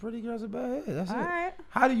talking to pretty girls with bad head. That's All it. right.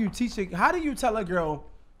 How do you tell a girl?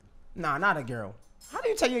 Nah, not a girl. How do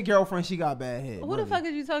you tell your girlfriend she got bad head? Who the fuck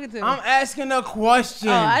is you talking to? I'm asking a question.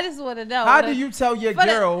 Oh, I just want to know. How do you tell your For the-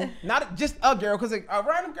 girl, not just a girl, because a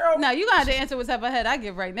random girl? No, you gonna have to answer what type of head I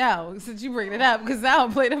give right now, since you bring it up, because I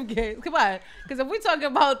don't play them games. Come on, because if we talking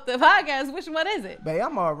about the podcast, which one is it? Babe,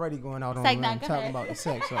 I'm already going out on Sex, a nah, limb go talking ahead. about the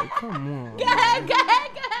sex. Like, come on. Go ahead, go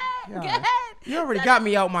ahead, go ahead, go Yeah. ahead. You already got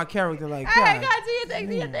me out my character. Like, All right, God. guys, do your thing,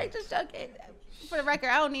 do your thing. Just joking. For the record,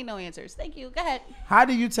 I don't need no answers. Thank you. Go ahead. How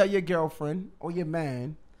do you tell your girlfriend or your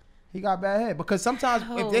man he got bad head? Because sometimes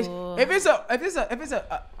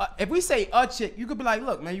if we say a chick, you could be like,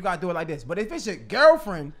 look, man, you gotta do it like this. But if it's your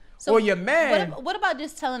girlfriend or your man, what about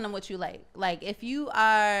just telling them what you like? Like, if you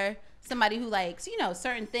are somebody who likes,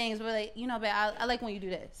 certain things, but like, babe, I like when you do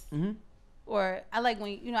this. Mm-hmm. Or I like when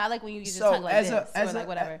you use your so tongue like this, or like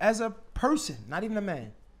whatever. as a person, not even a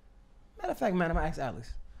man. Matter of fact, man, I'm gonna ask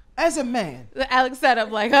Alex. As a man, Alex said,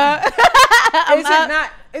 I'm like, huh?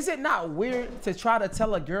 is it not weird to try to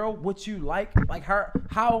tell a girl what you like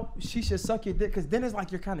how she should suck your dick? Because then it's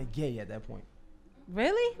like you're kind of gay at that point.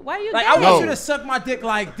 Really? Why are you Like, gay? I want you to suck my dick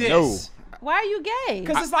like this. No. Why are you gay?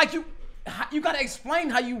 Because it's like you gotta explain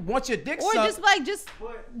how you want your dick Or sucked. just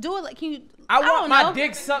do it like, can you? I want don't my know.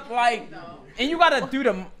 dick sucked like, and you gotta do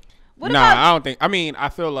the. What Nah, about? I don't think. I mean, I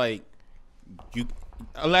feel like you,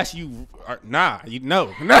 unless you are, no.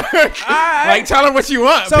 Like, tell her what you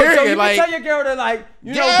want. So period. you Like, can tell your girl to like,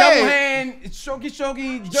 Yeah. double hand, shoky.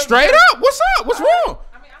 straight up. What's up? What's wrong?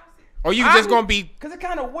 I mean, I don't see. Or you just gonna be? Because it's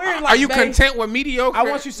kind of weird. Like, Are you babe, content with mediocre? I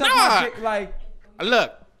want you suck my dick like.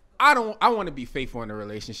 Look, I want to be faithful in a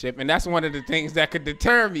relationship, and that's one of the things that could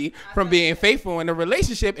deter me from being faithful in a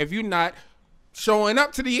relationship if you're not showing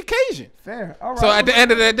up to the occasion. Fair. All right. So at the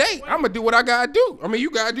end of the day, I'm gonna do what I gotta do. I mean, you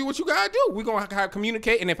gotta do what you gotta do. We're gonna have to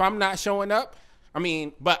communicate, and if I'm not showing up, I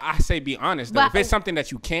mean, but I say be honest though. But- If it's something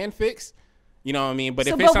that you can fix, you know what I mean. But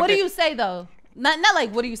So, if it's but something, what do you say though? Not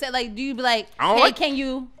like what do you say? Like, do you be like, I don't hey, like- can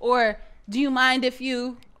you? Or do you mind if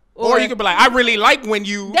you? or you could be like, I really like when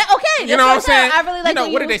you. Okay, you that's know what I'm I said. saying? I really like. You know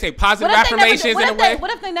when what you, did they say? Positive what if they never affirmations did- what in a if they- way.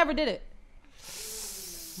 What if they never did it?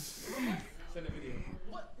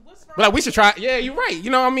 What's wrong? But like, we should try. Yeah, you're right. You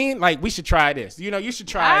know what I mean? Like, we should try this. You know, you should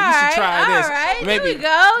try. All you should right, try this. all right. Maybe. There we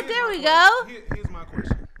go. There we go. Here's my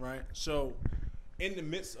question, right? So, in the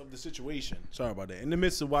midst of the situation, sorry about that. In the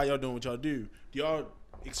midst of why y'all doing what y'all do y'all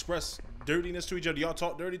express dirtiness to each other? Do y'all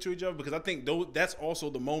talk dirty to each other? Because I think that's also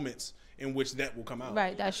the moments in which that will come out.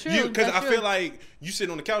 Right, that's true. Because that's I true. feel like you sit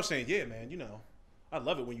on the couch saying, "Yeah, man, I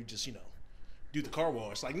love it when you just, do the car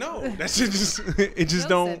wash. Like, no, that shit just it just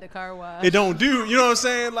Bill don't. said the car wash. It don't do. You know what I'm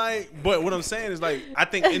saying? Like, but what I'm saying is like, I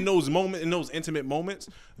think in those moments, in those intimate moments,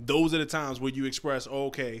 those are the times where you express, oh,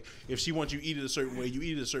 okay, if she wants you eat it a certain way, you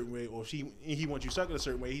eat it a certain way, or if he wants you suck it a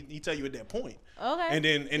certain way, he tell you at that point. Okay. And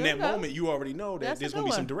then in There that we go. moment, you already know that That's a there's good gonna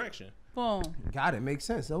be some one. direction. Boom. Got it. Makes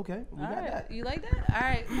sense. Okay. We All got right. that. You like that? All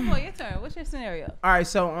right. Come on, your turn. What's your scenario? All right.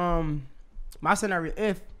 So my scenario: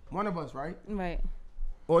 if one of us, right, Right.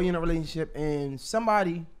 or you're in a relationship and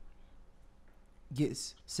somebody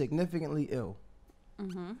gets significantly ill,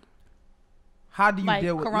 how do you Like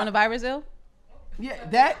deal with coronavirus ill? Yeah,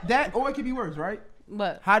 that, or it could be worse, right?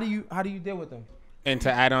 What? How do you deal with them? And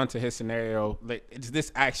to add on to his scenario, like,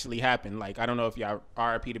 this actually happened. Like, I don't know if y'all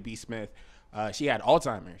RIP to B. Smith. She had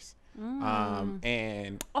Alzheimer's.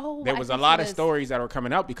 And Oh, there I was can a see lot of this. stories that were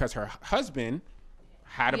coming out because her husband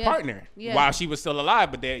had a Yeah. partner Yeah. while she was still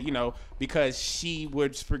alive. But they, you know, because she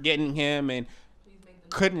was forgetting him and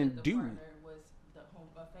couldn't do.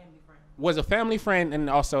 Was a family friend and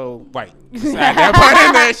also white. Just add that part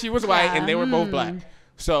in there. She was white and they were both black.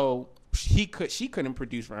 So she couldn't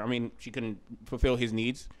produce for her. I mean, she couldn't fulfill his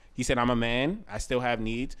needs. He said, I'm a man. I still have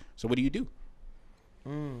needs. So what do you do?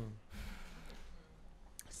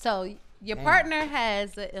 So your partner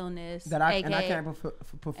has an illness That I AKA, can't and you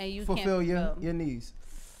fulfill can't your fulfill. your needs.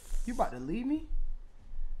 You about to leave me?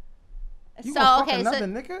 You So gonna fuck okay, another so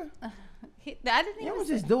nigga? I didn't You even don't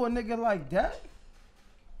say, just do a nigga like that.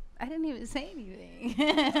 I didn't even say anything.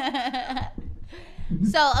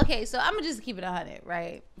 So okay, so I'm gonna just keep it 100,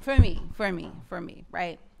 right? For me,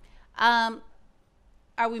 right? Are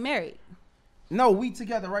we married? No, we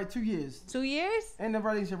together, right? 2 years 2 years? in the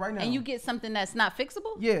relationship right now. And you get something that's not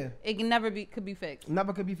fixable? yeah, It can never could be fixed.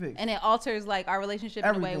 never could be fixed. And it alters like our relationship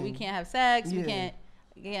in a way we Everything. can't have sex. We Yeah.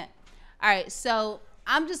 can't. All right. So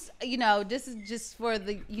I'm just, this is just for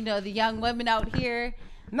the, the young women out here.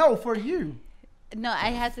 No, for you. No,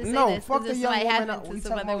 I had to say No, this fuck because the this young might woman. happen We to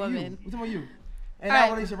some talking other about you. women. We talking about you. In All our right.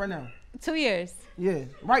 relationship right now. 2 years. Yeah,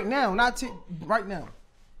 right now, not right now.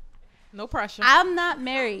 No pressure. I'm not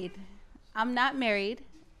married.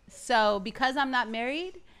 So because I'm not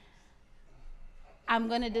married, I'm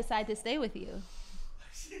going to decide to stay with you.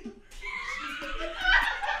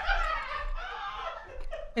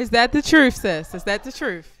 Is that the truth, sis? Is that the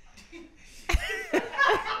truth?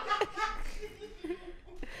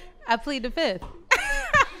 I plead the fifth.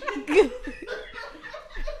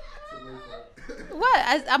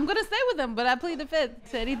 What? I'm going to stay with him, but I plead the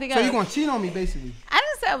fifth to anything So else. you're gonna cheat on me, basically? I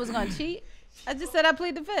didn't say I was going to cheat. I just said I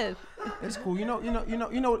plead the fifth. It's cool. You know.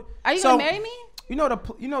 Are you so, going to marry me? You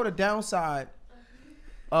know the downside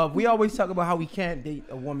of, we always talk about how we can't date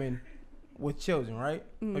a woman with children, right?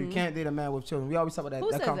 Or you can't date a man with children. We always talk about that.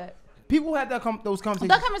 Who says that? People have those conversations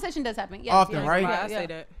That conversation does happen. Yes, often, yes, right? I yeah. say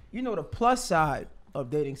that. You know the plus side of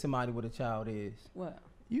dating somebody with a child is What?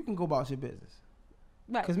 you can go about your business.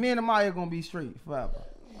 Right. Cause me and Amaya are gonna be straight forever.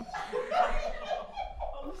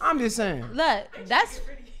 I'm just saying. Look, that's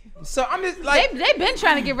So I'm just like, they've been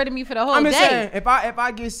trying to get rid of me for the whole I'm day. just saying, if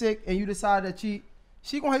I get sick and you decide to cheat,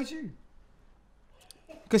 she gonna hate you.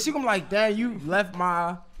 Cause she gonna be like, "Dad, you left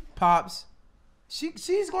my pops."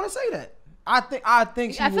 She's gonna say that. I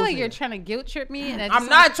think she I feel will like say you're that. trying to guilt trip me, and I'm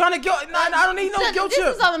not trying to guilt. No, I don't need no So guilt this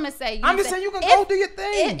trip. is all I'm gonna say. I'm just saying you can go do your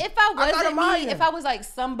thing. If I I got wasn't me, Amaya. if I was like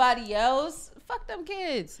somebody else, fuck them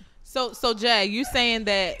kids. So Jay, you saying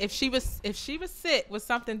that if she was sick with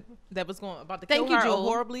something that was about to kill Thank you, her or Joel.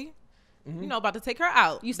 horribly, about to take her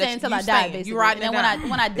out. You stay that until you I die, staying. basically. You riding and it then down.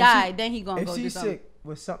 when I die, then he gonna If go do she's something. sick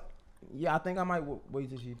with some, yeah, I think I might wait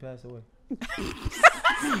till she passed away.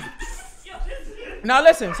 Now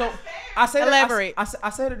listen, so I say Elaborate. I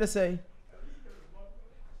said it to say.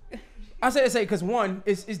 I said it to say because one,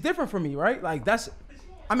 it's different for me, right? Like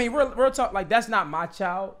real talk. Like that's not my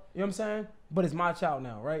child. You know what I'm saying? But it's my child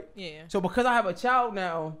now, right? Yeah. So because I have a child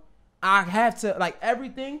now, I have to like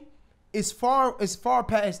everything. Is far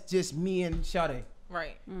past just me and Sade.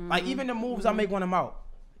 Right. Like even the moves I make when I'm out.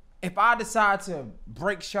 If I decide to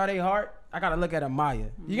break Sade's heart, I gotta look at Amaya.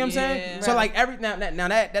 You know what I'm saying? Yeah. So like now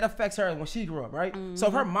that affects her when she grew up, right? So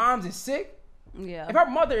if her mom's is sick, Yeah. if her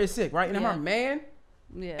mother is sick, right, and I'm Yeah. her man,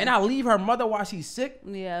 Yeah. and I leave her mother while she's sick,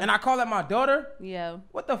 Yeah. and I call her my daughter, Yeah.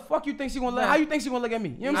 what the fuck you think she gonna look? Right. How you think she gonna look at me?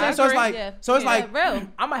 You know what I I'm saying? So it's agree. like, Yeah. so it's Yeah. like, Real.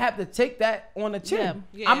 I'm gonna have to take that on the chin.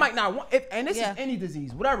 Yeah. I might not want if, and this Yeah. is any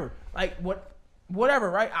disease, whatever. Like whatever,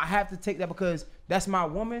 right? I have to take that because that's my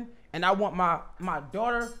woman, and I want my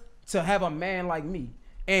daughter to have a man like me.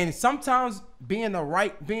 And sometimes being the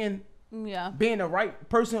right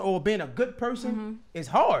person or being a good person is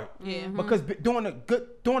hard. Yeah. Because doing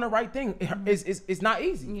the right thing is not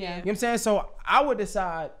easy. Yeah. You know what I'm saying? So I would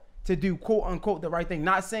decide to do quote unquote the right thing.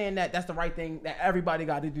 Not saying that that's the right thing, that everybody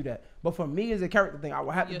got to do that. But for me as a character thing, I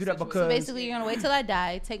would have to do that because So basically, you're gonna wait till I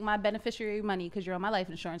die, take my beneficiary money because you're on my life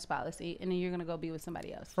insurance policy, and then you're gonna go be with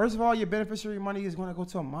somebody else. First of all, your beneficiary money is gonna go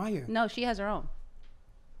to Amaya. No, she has her own.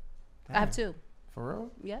 Damn. I have two. For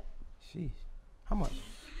real? Yep. Sheesh. How much?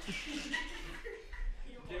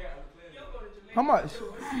 How much?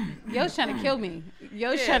 Yo's trying to kill me.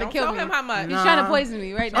 Yo's trying to don't kill tell me. him how much. He's trying to poison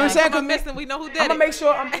me right now. I'm saying, Come on, listen, we know who did I'm it. gonna make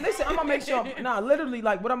sure. I'm gonna make sure. Nah, literally,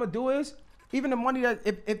 like what I'm gonna do is even the money that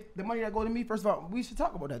if the money that go to me. First of all, we should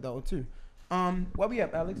talk about that though too. Where we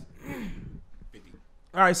at, Alex?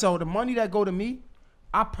 All right, so the money that go to me,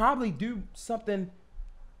 I probably do something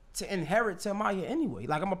to inherit to Amaya anyway.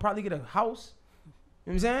 Like I'm gonna probably get a house. You know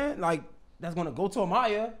what I'm saying? Like that's gonna go to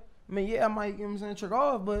Amaya. I mean, yeah, I might, you know what I'm saying, trick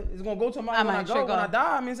off, but it's gonna go to Amaya when I go, when I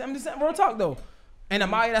die. I mean, I'm just saying, real talk though. And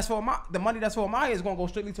Amaya, that's for Amaya. The money that's for Amaya is gonna go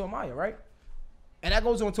strictly to Amaya, right? And that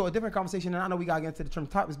goes into a different conversation. And I know we gotta get into the term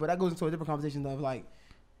topics, but that goes into a different conversation of like,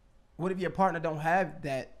 what if your partner don't have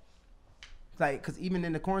that? Like, cause even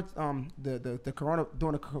in the the corona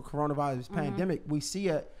during the coronavirus pandemic, we see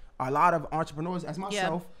a lot of entrepreneurs, as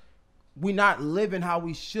myself, we not living how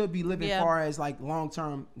we should be living, as far as like long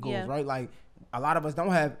term goals, right? Like a lot of us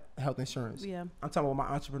don't have health insurance. Yeah, I'm talking about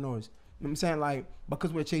my entrepreneurs. You know what I'm saying, like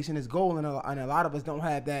because we're chasing this goal, and a lot of us don't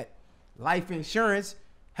have that life insurance,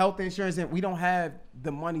 health insurance, and we don't have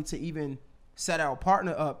the money to even set our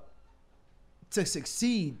partner up to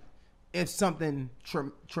succeed if something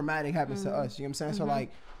traumatic happens to us. You know what I'm saying? So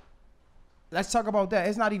like, let's talk about that.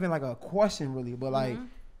 It's not even like a question really, but like,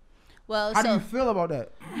 well, how do you feel about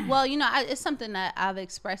that? Well, you know, it's something that I've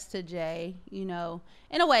expressed to Jay, you know,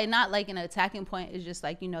 in a way, not like an attacking point. It's just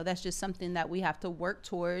like, you know, that's just something that we have to work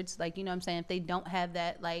towards. Like, you know what I'm saying? If they don't have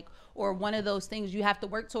that, like, or one of those things, you have to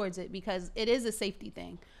work towards it because it is a safety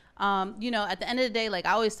thing. You know, at the end of the day, like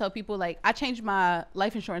I always tell people, like I change my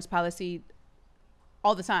life insurance policy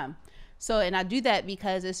all the time. So, and I do that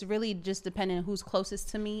because it's really just depending on who's closest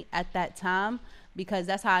to me at that time, because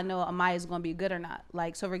that's how I know Amaya is going to be good or not.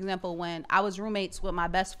 Like, so for example, when I was roommates with my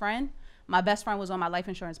best friend was on my life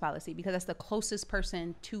insurance policy because that's the closest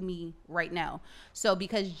person to me right now. So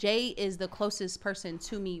because Jay is the closest person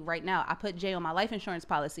to me right now, I put Jay on my life insurance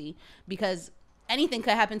policy because anything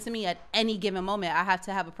could happen to me at any given moment. I have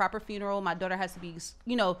to have a proper funeral. My daughter has to be,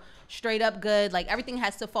 you know, straight up good. Like everything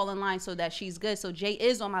has to fall in line so that she's good. So Jay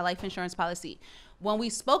is on my life insurance policy. When we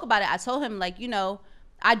spoke about it, I told him, like, you know,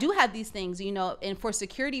 I do have these things, you know, and for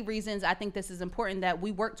security reasons, I think this is important that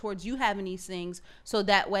we work towards you having these things. So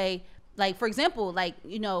that way, like, for example, like,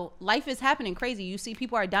 you know, life is happening crazy. You see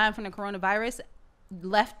people are dying from the coronavirus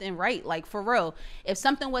left and right, like for real. If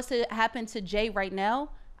something was to happen to Jay right now,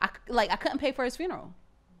 I couldn't pay for his funeral.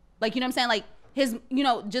 Like, you know what I'm saying? Like his, you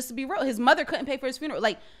know, just to be real, his mother couldn't pay for his funeral.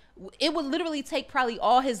 Like it would literally take probably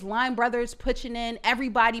all his line brothers pitching in,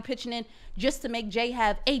 everybody pitching in just to make Jay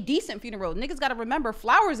have a decent funeral. Niggas got to remember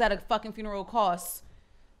flowers at a fucking funeral costs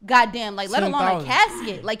goddamn, like let alone a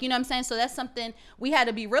casket. Like, you know what I'm saying? So that's something we had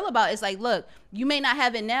to be real about. It's like, look, you may not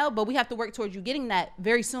have it now, but we have to work towards you getting that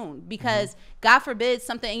very soon because God forbid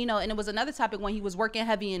something, you know. And it was another topic when he was working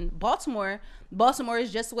heavy in Baltimore. Baltimore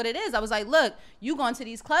is just what it is. I was like, look, you going to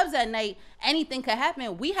these clubs at night, anything could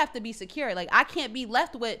happen. We have to be secure. Like I can't be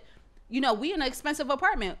left with, you know, we in an expensive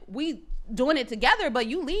apartment. We doing it together, but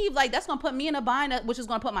you leave, like that's gonna put me in a bind, which is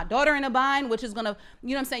gonna put my daughter in a bind, which is gonna, you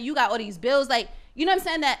know what I'm saying, you got all these bills, like, you know what I'm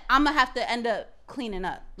saying, that I'm gonna have to end up cleaning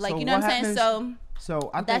up, like, so you know what I'm saying.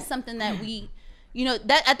 So I that's something that we, you know,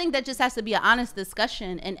 that I think that just has to be an honest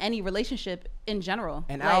discussion in any relationship in general.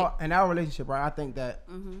 And like, our relationship, right? I think that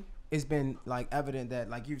it's been like evident that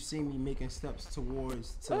like you've seen me making steps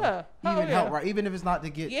towards to help, right? Even if it's not to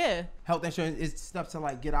get health insurance, it's steps to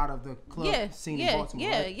like get out of the club scene in Baltimore.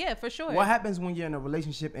 Yeah, for sure. What happens when you're in a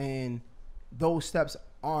relationship and those steps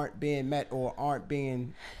aren't being met or aren't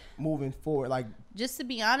being moving forward? Like, just to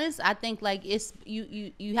be honest, I think like it's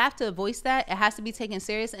you have to voice that. It has to be taken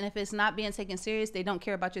serious, and if it's not being taken serious, they don't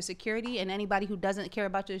care about your security, and anybody who doesn't care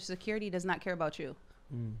about your security does not care about you.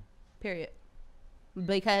 Period.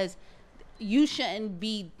 Because you shouldn't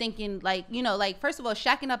be thinking like, you know, like first of all,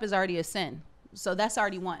 shacking up is already a sin. So that's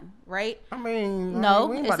already one, right? I mean, no,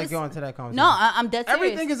 we ain't about to go into that conversation. No, I'm dead serious.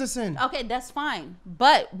 Everything is a sin. Okay, that's fine.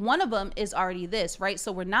 But one of them is already this, right?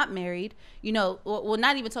 So we're not married, you know, well,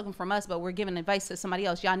 not even talking from us, but we're giving advice to somebody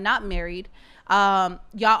else. Y'all not married. Y'all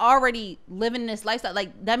already living this lifestyle.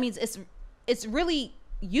 Like that means it's really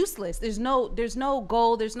useless. There's no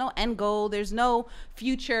goal, there's no end goal, there's no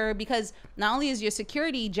future, because not only is your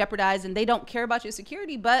security jeopardized and they don't care about your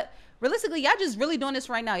security, but realistically, y'all just really doing this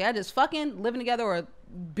right now. Y'all just fucking living together or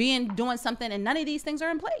doing something, and none of these things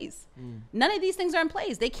are in place. None of these things are in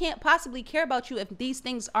place. They can't possibly care about you if these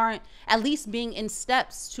things aren't at least being in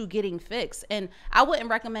steps to getting fixed. And I wouldn't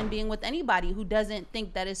recommend being with anybody who doesn't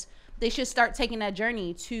think that they should start taking that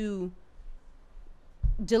journey to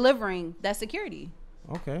delivering that security.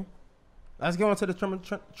 Okay. Let's go into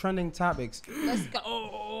the trending topics. Let's go.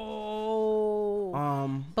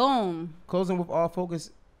 Boom. Closing with all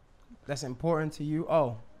focus that's important to you.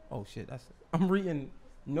 Oh shit. I'm reading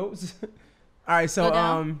notes. All right, so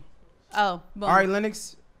boom. Ari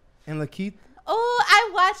Lennox and Lakeith. Oh,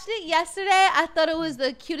 I watched it yesterday. I thought it was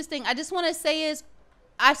the cutest thing. I just want to say is,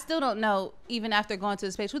 I still don't know, even after going to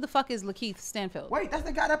the space, who the fuck is Lakeith Stanfield? Wait, that's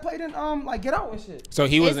the guy that played in like Get Out and shit. So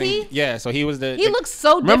he was he? Yeah, so he was the. He looks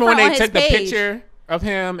so different. Remember when they on took his the page. picture of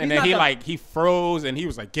him and then he froze and he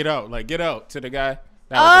was like, get out to the guy.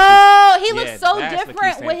 He looks so That's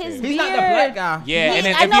different Lakeith with his Stanfield. beard. He's not the black guy. Yeah, and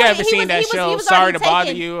then I if know you ever he seen was- that he was show, already Sorry to Bother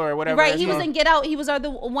taken. You or whatever. Right, it's he was called. in Get Out. He was the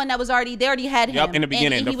one that was already, they already had him. Yep, in the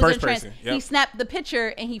beginning, and the he was first in trance. person. Yep. He snapped the picture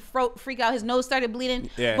and he freaked out. His nose started bleeding.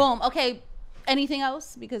 Yeah. Boom. Okay. Anything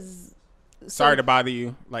else? Because. Sorry to Bother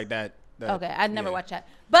You, like that. Okay, I'd never yeah. watched that.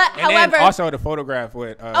 But And however, then also the photograph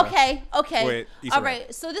with. Okay. with Issa All Rae.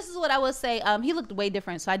 right. So this is what I will say. He looked way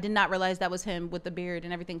different. So I did not realize that was him with the beard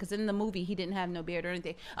and everything. Because in the movie, he didn't have no beard or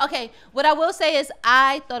anything. Okay. What I will say is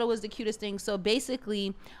I thought it was the cutest thing. So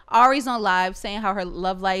basically, Ari's on live saying how her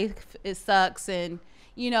love life sucks and,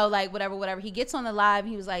 you know, like whatever. He gets on the live.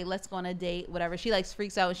 He was like, let's go on a date, whatever. She like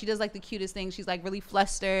freaks out. And she does like the cutest thing. She's like really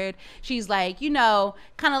flustered. She's like, you know,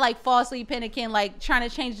 kind of like falsely panicking, like trying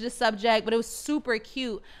to change the subject. But it was super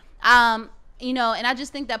cute. You know, and I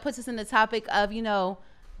just think that puts us in the topic of, you know,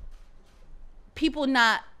 people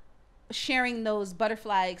not sharing those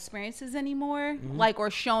butterfly experiences anymore, like, or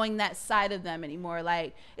showing that side of them anymore.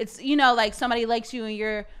 Like, it's, you know, like somebody likes you and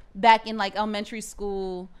you're back in like elementary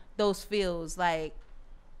school, those feels like,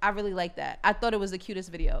 I really like that. I thought it was the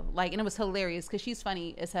cutest video, like, and it was hilarious because she's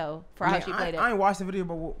funny as hell for how she played it. I ain't watched the video,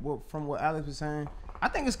 but from what Alex was saying, I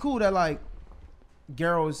think it's cool that like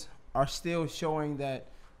girls are still showing that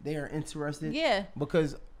they are interested. Yeah.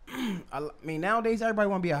 Because I mean, nowadays everybody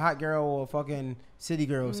want to be a hot girl or a fucking city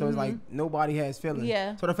girl, so it's like nobody has feelings.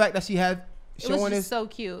 Yeah. So the fact that she had It was showing just this, so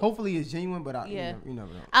cute. hopefully it's genuine, but Yeah. you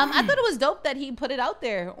never know. I thought it was dope that he put it out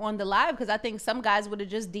there on the live because I think some guys would have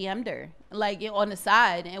just DM'd her like on the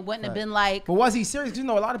side and wouldn't have been like. But was he serious? 'Cause you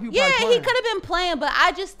know, a lot of people. Yeah, probably he could have been playing, but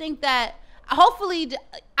I just think that hopefully,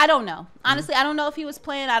 I don't know. Honestly, I don't know if he was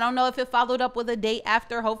playing. I don't know if it followed up with a date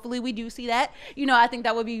after. Hopefully we do see that. You know, I think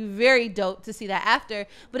that would be very dope to see that after.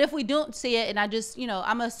 But if we don't see it, and I just, you know,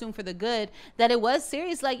 I'm going to assume for the good that it was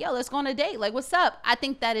serious, like, yo, let's go on a date. Like, what's up? I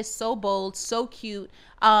think that is so bold, so cute,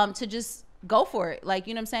 to just go for it. Like,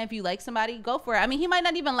 you know what I'm saying? If you like somebody, go for it. I mean, he might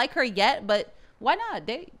not even like her yet, but why not?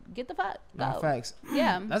 Date, get the fuck. Go. Nah, facts.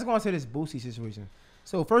 Yeah. Let's go into this Boosie situation.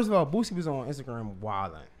 So first of all, Boosie was on Instagram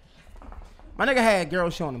wilding. My nigga had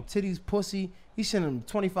girls showing him titties, pussy. He sent him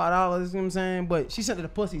 $25, you know what I'm saying? But she sent her the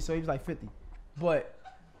pussy, so he was like 50. But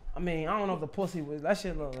I mean, I don't know if the pussy was that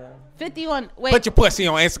shit look 50 on wait. Put your pussy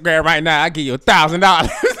on Instagram right now. I give you $1,000.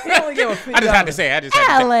 He only gave her $50. I just had to say.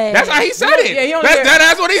 Alex. That's how he said it. Yeah, he only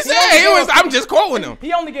That's what he said. I'm just quoting him.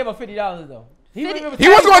 He only gave her $50 though. He He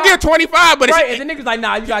was gonna give 25, but right, it's, and the nigga's like,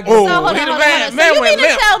 nah, you gotta give Oh, her So hold on, he hold the on, man- hold on. man So you went mean to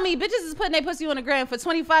limp. tell me bitches is putting their pussy on the gram for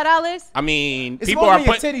 $25? I mean, It's people supposed are to be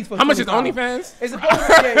your putting. titties for How much is 25. OnlyFans? It's supposed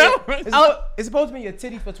to be, it's supposed to be your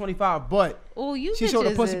titties for 25, but Oh, you she showed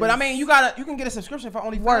the bitches pussy. But I mean, you can get a subscription for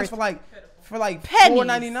OnlyFans Worth. for like Pennies.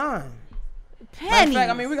 $4.99. Matter of pennies.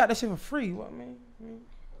 fact, I mean, we got that shit for free. What I mean,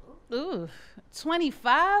 Ooh,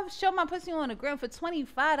 25? Show my pussy on the gram for $25?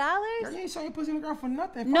 girl, you ain't showing your pussy in the ground for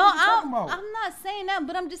nothing. No, Fuck you talking about? I'm not saying that,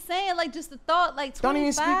 but I'm just saying, like, just the thought, like, 25. Don't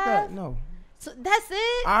even speak that. No. So that's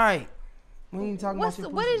it. All right. We ain't talking What's about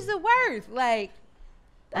your what pussy. is it worth? Like,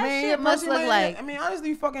 that I mean, shit your must pussy look might- like I mean, honestly,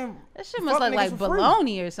 you fucking. that shit must fuck look like niggas for free.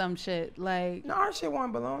 baloney or some shit. Like, No, our shit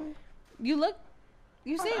wasn't baloney. you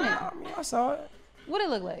seen it? I mean, I saw it. What it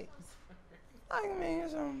look like? I mean,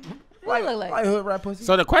 it's What it look like? like hood rat pussy.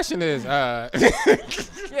 So the question is, Yeah,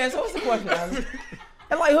 so what's the question, Alex?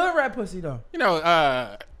 It's like hood rat pussy though. you know,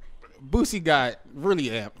 Boosie got really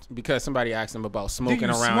amped because somebody asked him about Do smoking you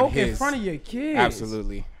around smoke his. in front of your kids?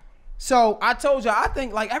 Absolutely. So I told you, I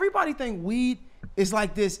think like everybody think weed is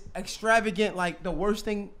like this extravagant, like the worst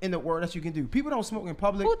thing in the world that you can do. People don't smoke in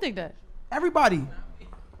public. Who think that? Everybody.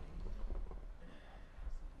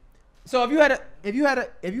 So if you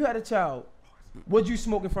had a child, would you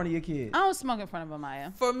smoke in front of your kid? I don't smoke in front of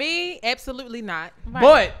Amaya. For me, absolutely not. Right.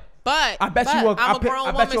 But But I bet you will. I'm a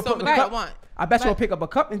grown woman, so what I want. I bet you'll pick up a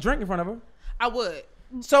cup and drink in front of her. I would.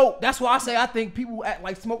 So that's why I say I think people act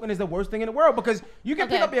like smoking is the worst thing in the world because you can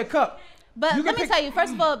pick up your cup. But let me tell you,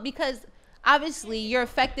 first of all, because obviously you're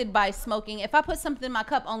affected by smoking. If I put something in my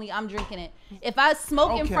cup, only I'm drinking it. If I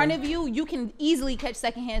smoke in front of you, you can easily catch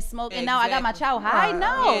secondhand smoke. And now I got my child high.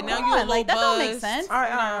 No, yeah, now you like that don't make sense. All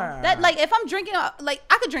right. That like if I'm drinking, like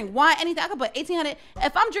I could drink wine, anything. I could put 1800.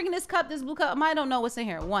 If I'm drinking this cup, this blue cup, I don't know what's in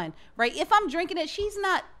here. One, right? If I'm drinking it, she's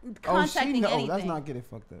not contacting anything. Let's not get it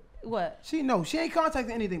fucked up. What? She knows. She ain't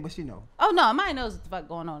contacting anything, but she know. Oh no, mine knows what the fuck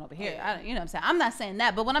going on over here. You know what I'm saying? I'm not saying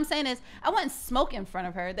that, but what I'm saying is I wouldn't smoke in front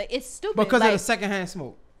of her. That it's stupid. Because of the secondhand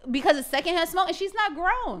smoke. Because it's secondhand smoke, and she's not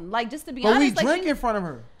grown. Like just to be honest, honest, we like drink in front of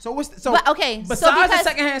her. So what's okay? Besides the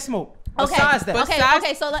secondhand smoke. Besides that.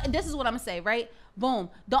 Okay. So this is what I'm gonna say, right? Boom.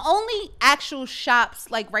 The only actual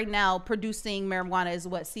shops like right now producing marijuana is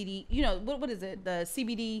what CD. You know what is it? The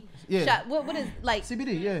CBD shop. What is like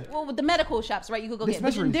CBD? Yeah. Well, with the medical shops, right? You could go get.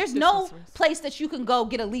 Dispensaries. There's no place that you can go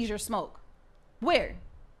get a leisure smoke. Where?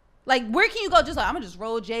 Like where can you go? Just like I'm gonna just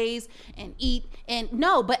roll J's and eat and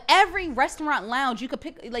no, but every restaurant lounge you could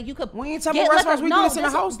pick. Like you could. We ain't talking about restaurants. We do this in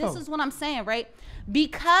the house though. This is what I'm saying, right?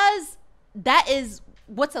 Because that is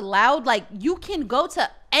what's allowed. Like you can go to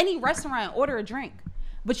any restaurant and order a drink,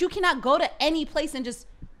 but you cannot go to any place and just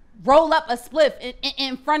roll up a spliff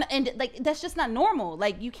in front of, and like that's just not normal.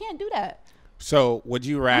 Like you can't do that. So would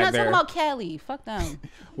you rather? I'm not talking about Cali. Fuck them.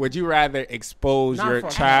 Would you rather expose your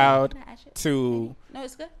child to no,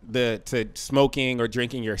 it's good. to smoking or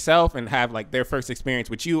drinking yourself and have like their first experience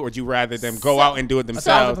with you, or would you rather them go out and do it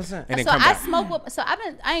themselves and then come back?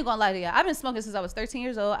 I ain't gonna lie to you. I've been smoking since I was 13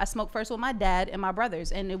 years old. I smoked first with my dad and my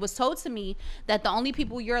brothers, and it was told to me that the only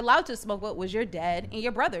people you're allowed to smoke with was your dad and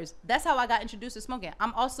your brothers. That's how I got introduced to smoking.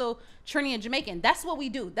 I'm also Trini and Jamaican. That's what we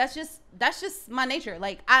do. That's just my nature.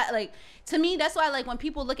 Like to me, that's why like when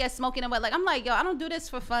people look at smoking and I'm like, yo, I don't do this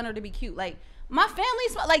for fun or to be cute. Like my family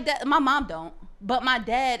smoke like that. My mom don't, but my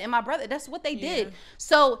dad and my brother, that's what they did.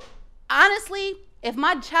 So honestly, if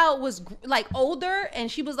my child was like older and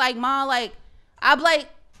she was like, Mom, like I'd be like,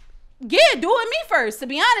 yeah, do it me first, to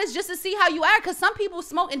be honest, just to see how you act. Cause some people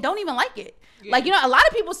smoke and don't even like it. Yeah. Like, you know, a lot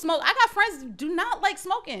of people smoke. I got friends who do not like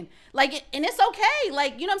smoking. Like, and it's okay.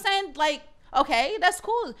 Like, you know what I'm saying? Like, okay, that's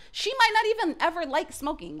cool. She might not even ever like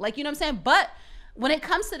smoking. Like, you know what I'm saying? But when it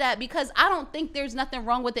comes to that, because I don't think there's nothing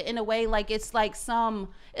wrong with it in a way. Like, it's like it's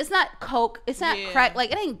not coke. It's not crack.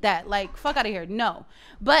 Like, it ain't that. Like, fuck out of here. No.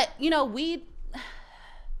 But, you know, weed.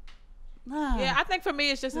 Yeah, I think for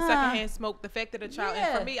me it's just a secondhand smoke. The fact that a child,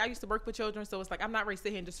 and for me, I used to work with children, so it's like I'm not ready to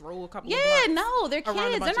sit here and just roll a couple. No, they're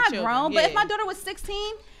kids. They're not grown. But if my daughter was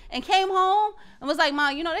 16 and came home and was like,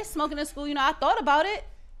 Mom, you know they smoking in school. You know, I thought about it.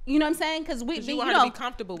 You know what I'm saying? Because you want her to be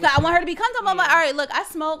comfortable. I want her to be comfortable. I'm like, all right, look, I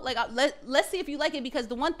smoke. Like, let's see if you like it. Because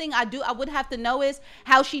the one thing I would have to know is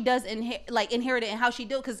how she does inherit it and how she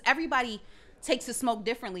do. Because everybody takes to smoke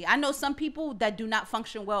differently. I know some people that do not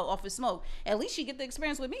function well off of smoke. At least she get the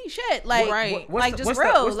experience with me. Shit, like,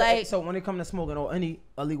 so when it comes to smoking or any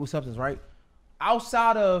illegal substance, right?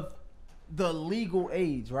 Outside of the legal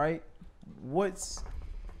age, right? What's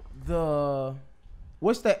the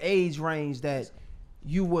age range that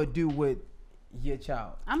you would do with your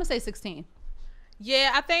child? I'm gonna say 16.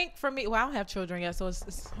 Yeah, I think for me, well, I don't have children yet, so it's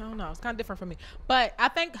I don't know, it's kind of different for me. But I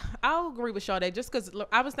think I'll agree with Sade just because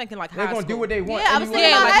I was thinking like they're high gonna school. do what they want. Yeah, I was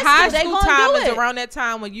thinking like high school time is around that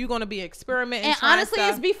time when you're gonna be experimenting. And honestly,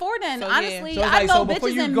 it's before then. So, honestly, so I know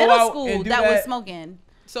bitches in middle school that was smoking.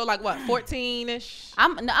 So like what, 14-ish?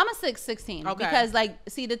 I'm a 16 okay. Because like,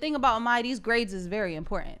 see, the thing about these grades is very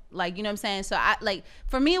important. Like, you know what I'm saying? So I like,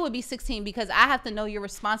 for me it would be 16 because I have to know you're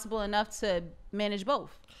responsible enough to manage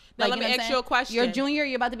both. Now like, let me ask you a question. You're a junior,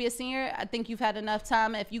 you're about to be a senior. I think you've had enough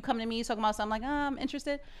time. If you come to me talking about something like, I'm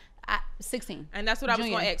interested, 16. And that's what I was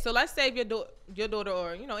going to ask. So let's say if your daughter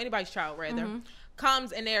or, you know, anybody's child rather,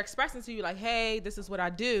 comes and they're expressing to you like, hey, this is what I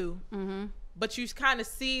do. But you kind of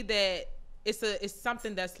see that it's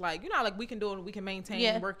something that's like, you know, like we can do it, we can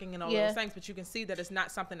maintain working and all those things, but you can see that it's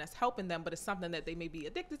not something that's helping them, but it's something that they may be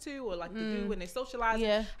addicted to or like to do when they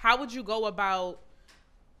socialize. How would you go about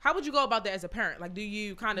that as a parent? Like, do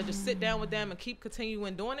you kind of just sit down with them and keep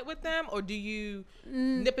continuing doing it with them, or do you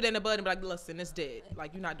nip it in the bud and be like, listen, it's dead,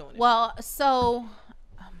 like you're not doing it? Well, so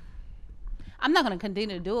I'm not gonna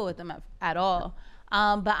continue to do it with them at all,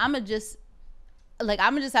 but I'm gonna just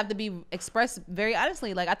have to be expressed very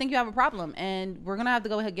honestly. Like, I think you have a problem and we're gonna have to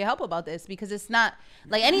go ahead and get help about this, because it's not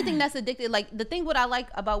like anything that's addicted. Like, the thing what I like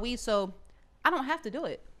about weed, so I don't have to do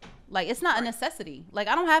it. Like, it's not a necessity. Like,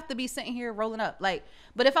 I don't have to be sitting here rolling up. Like,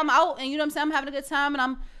 but if I'm out and, you know what I'm saying, I'm having a good time and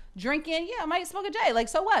I'm drinking, yeah, I might smoke a J. Like,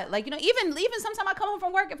 so what? Like, you know, even sometimes I come home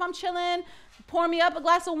from work, if I'm chilling, pour me up a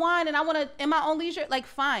glass of wine and I want to, in my own leisure, like,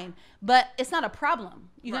 fine. But it's not a problem.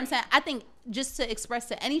 You know what I'm saying? I think just to express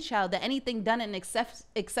to any child that anything done in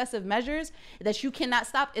excessive measures that you cannot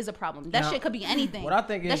stop is a problem. That shit could be anything. What I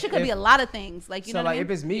think that shit could be a lot of things. Like, you know what I mean? If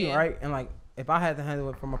it's me, right, and like if I had to handle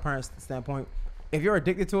it from a parent's standpoint, if you're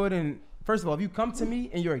addicted to it, and first of all, if you come to me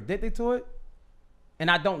and you're addicted to it, and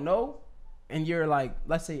I don't know, and you're like,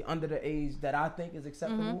 let's say under the age that I think is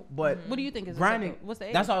acceptable, but what do you think is granted, acceptable? What's the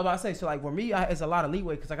age? That's what I was about to say. So like for me, it's a lot of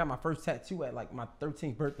leeway because I got my first tattoo at like my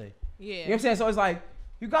 13th birthday. Yeah. You know what I'm saying? So it's like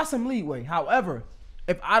you got some leeway. However,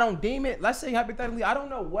 if I don't deem it, let's say hypothetically, I don't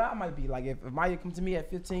know where I might be. Like if Maya come to me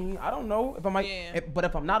at 15, I don't know if I might. But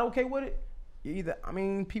if I'm not okay with it, either, I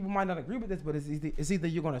mean, people might not agree with this, but it's either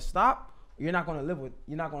you're gonna stop or you're not gonna live with.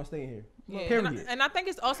 You're not gonna stay here. Yeah. Period. And I think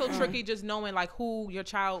it's also tricky just knowing like who your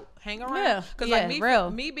child hang around. Yeah. Because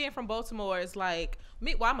like me being from Baltimore is like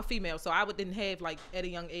me. Well, I'm a female, so I didn't have like at a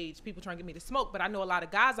young age people trying to get me to smoke. But I know a lot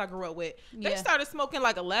of guys I grew up with. They started smoking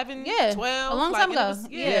like 11, 12, a long time ago.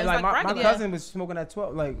 Like my cousin was smoking at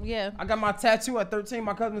 12. Like I got my tattoo at 13.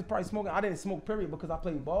 My cousin was probably smoking. I didn't smoke period because I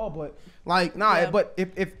played ball. But like but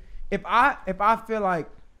if I feel like,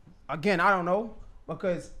 again, I don't know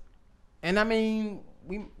because, and I mean.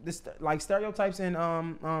 Like stereotypes and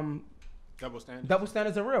double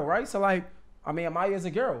standards are real, right? So like, I mean, Amaya is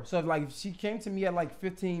a girl, so if she came to me at like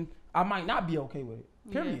 15, I might not be okay with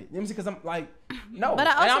it. Period. You know what I'm saying? Because I'm like, no. But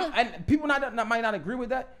and people might not agree with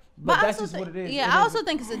that. But that's just what it is. Yeah, I also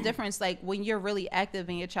think it's a difference. Like when you're really active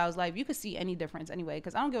in your child's life, you can see any difference anyway.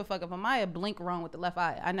 Because I don't give a fuck if Amaya blink wrong with the left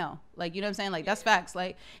eye. I know, like you know what I'm saying. Like that's facts.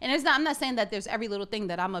 Like, and it's not. I'm not saying that there's every little thing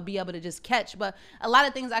that I'm gonna be able to just catch. But a lot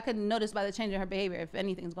of things I could notice by the change in her behavior if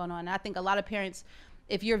anything's going on. And I think a lot of parents,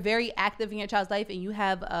 if you're very active in your child's life and you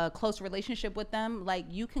have a close relationship with them, like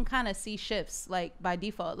you can kind of see shifts like by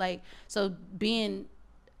default. Like so being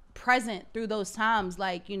present through those times,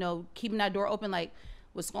 like you know, keeping that door open, like.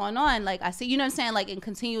 What's going on? Like I see, you know what I'm saying? Like and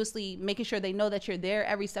continuously making sure they know that you're there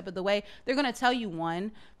every step of the way. They're gonna tell you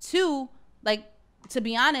one, two, like to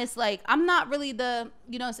be honest, like I'm not really the,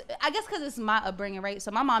 you know, I guess because it's my upbringing, right?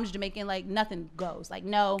 So my mom's Jamaican, like nothing goes. Like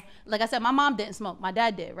no, like I said, my mom didn't smoke, my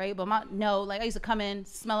dad did, right? But like I used to come in,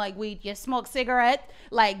 smell like weed, smoke cigarette,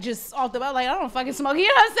 like just off the like I don't fucking smoke, you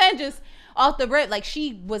know what I'm saying? Just off the rip, like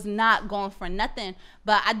she was not going for nothing.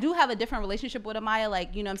 But I do have a different relationship with Amaya,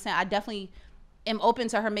 like you know what I'm saying? I definitely am open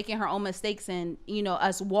to her making her own mistakes and you know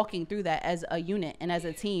us walking through that as a unit and as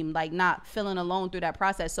a team, like not feeling alone through that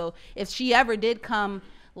process. So if she ever did come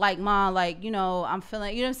like mom, like you know I'm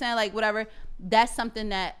feeling, you know what I'm saying, like whatever, that's something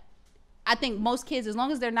that I think most kids, as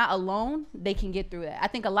long as they're not alone, they can get through that. I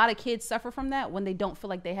think a lot of kids suffer from that when they don't feel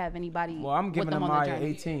like they have anybody. Well, I'm giving them Amaya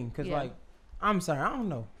 18 because like I'm sorry, I don't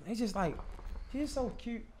know, it's just like she's so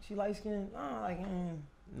cute, she light skinned,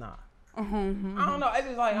 nah. I don't know. It's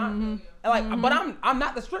just like, but I'm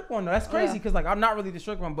not the strict one though. That's crazy because like I'm not really the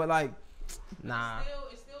strict one, but like, nah.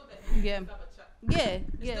 It's still the innocence of a child.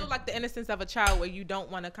 It's still like the innocence of a child where you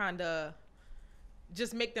don't want to kind of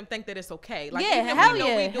just make them think that it's okay. Like we do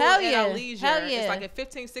it at our leisure. It's like at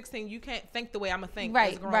 15, 16, you can't think the way I'm gonna think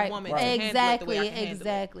as a grown woman.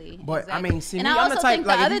 Exactly. But I mean, see, and me, I I'm also the type, think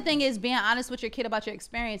like, the other thing is being honest with your kid about your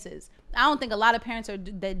experiences. I don't think a lot of parents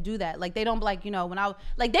that do that. Like they don't like, you know, when I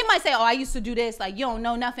like they might say, oh, I used to do this, like you don't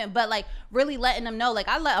know nothing, but like really letting them know. Like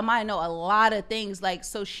I let Amaya know a lot of things, like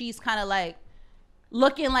so she's kind of like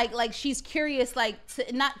looking like she's curious, like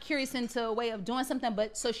not curious into a way of doing something,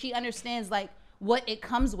 but so she understands like what it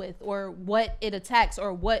comes with or what it attacks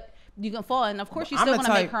or what you can fall. And of course you still want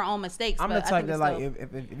to make her own mistakes. I'm the type that like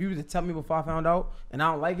if you were to tell me before I found out and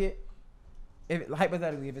I don't like it,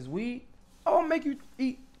 hypothetically if it's weed, I'll make you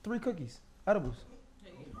eat 3 cookies, edibles.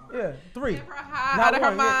 Yeah, 3. Get her high out of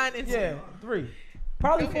her mind. Yeah, 3.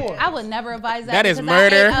 Probably 4. I would never advise that. That is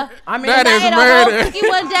murder. That is murder. I ate a whole cookie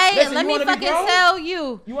one day, and let me fucking tell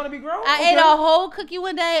you. You want to be grown? I ate a whole cookie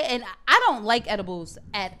one day, and I don't like edibles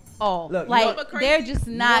at all. Look, like they're just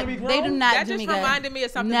not. They do not that do me good. That just reminded me of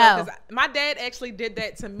something. No, because my dad actually did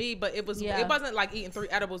that to me, but it wasn't like eating 3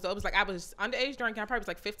 edibles. Though. It was like I was underage drinking. I probably was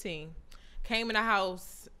like 15. Came in the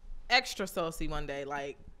house extra saucy one day,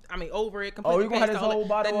 like. I mean, over it completely. Oh, you gonna have this whole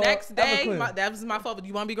bottle? The next day, that was my fault.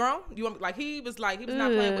 You want to be grown? You want like he was not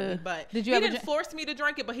playing with me, but he didn't force me to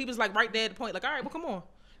drink it. But he was like right there at the point, like, all right, well, come on,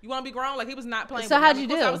 you want to be grown? Like he was not playing. So with me. how'd you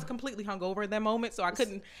do? I was completely hungover at that moment, so I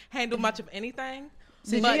couldn't handle much of anything.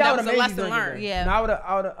 See, but that was a lesson learned. Yeah,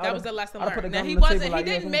 that was a lesson learned. Now he wasn't. He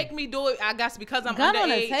didn't make me do it. I guess because I'm underage. On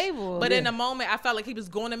the table. But in the moment, I felt like he was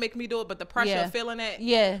going to make me do it. But the pressure of feeling it.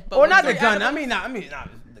 Yeah. Or not the gun. I mean,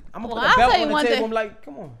 I'm gonna Well, put a I'll belt tell you on the one table. thing. I'm like,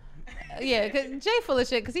 come on. Yeah, cause Jay full of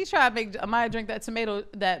shit. Cause he tried to make Amaya drink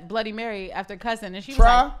that Bloody Mary after cussing, and she was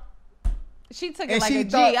Try. like, she took it And like she a G.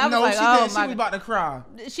 thought, I was no, like, she oh did. She my was god. about to cry.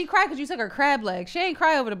 She cried because you took her crab leg. She ain't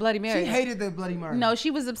cry over the Bloody Mary. She hated the Bloody Mary. No,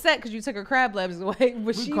 she was upset because you took her crab legs away. But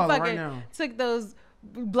We she call her right fucking now. took those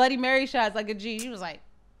Bloody Mary shots like a G. She was like,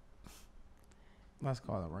 Let's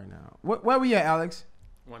call it right now. Where we at, Alex?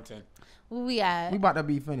 110. where we at? We about to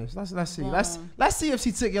be finished. Let's see. Wow. Let's see if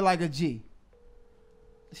she took it like a G.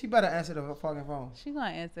 She better answer the fucking phone. She gonna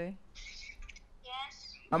answer.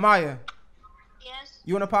 Yes. Amaya, Yes.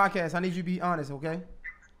 you on a podcast. I need you to be honest, okay?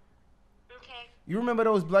 Okay. You remember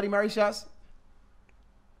those Bloody Mary shots?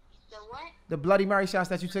 The what? The Bloody Mary shots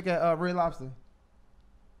that you took at Red Lobster.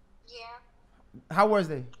 Yeah. How was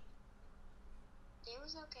they? It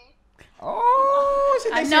was okay. Oh,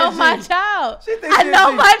 she I thinks know she a my G. child. She thinks I she a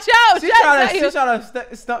know G. my child. She Trying to tell you. trying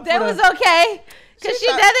to stunt That for was the, okay. Cause she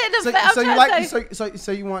did it in the I'm so you trying like to tell you.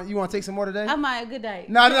 so you want to take some more today? Amaya, good night.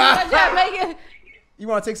 No, no. I'm trying to make it. You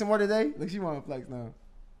want to take some more today? Like she want to flex now.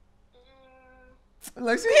 Mm,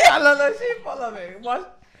 Like she full of it. Watch.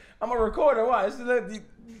 I'm a recorder. Watch.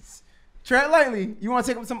 Tread lightly. You want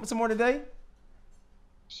to take some more today?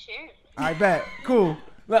 sure. I bet. Cool.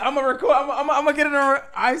 Look, I'm gonna record. I'm gonna get it on.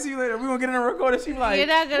 I see you later. We gonna get it on record. And she like, You're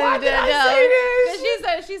not gonna why do did I that. say this?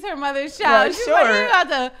 Because she's her mother's Right, child. She's like, sure. you about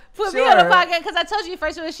to put me on the Sure. podcast because I told you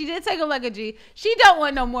first of all she did take him like a G. She don't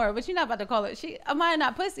want no more, but you're not about to call it. She Amaya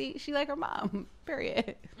not pussy. She like her mom.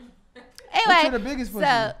 Period. Anyway, you the biggest pussy?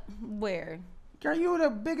 so where Girl, you the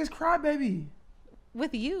biggest crybaby.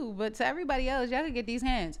 with you, but to everybody else, y'all can get these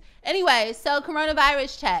hands. Anyway, so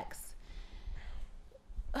coronavirus checks.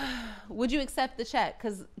 Would you accept the check?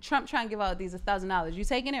 Because Trump trying to give out these $1,000. You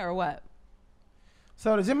taking it or what?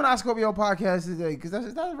 So the Gemini Scorpio podcast today, because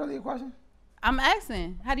is that really a question? I'm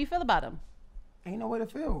asking. How do you feel about him? Ain't no way to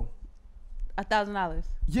feel. $1,000.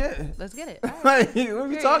 Yeah. Let's get it. Like, what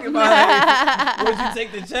we talking about? Like, would you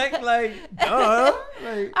take the check? Like, duh.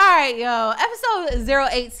 Like, All right, yo. Episode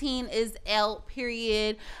 018 is out,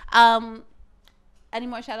 period. Any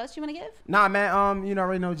more shout outs you want to give? nah, man. You know,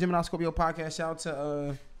 already know Gemini Scorpio podcast.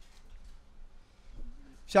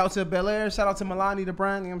 Shout out to Bel Air. Shout out to Milani, the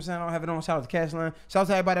brand. You know what I'm saying? I don't have it on. Shout out to Cashline. Shout out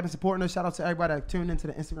to everybody that's been supporting us. Shout out to everybody that tuned into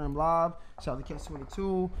the Instagram live. Shout out to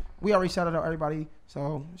Catch22. We already shouted out everybody.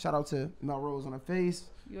 So shout out to Melrose on the face.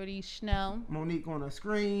 You already know. Monique on the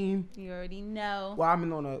screen. You already know.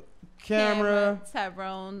 Wyman on the camera.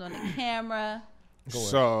 Tyrone on the camera.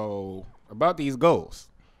 So about these goals,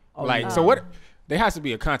 Oh, like, yeah. so what? There has to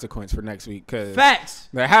be a consequence for next week because Facts.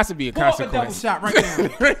 there has to be a Pull up a double consequence. shot right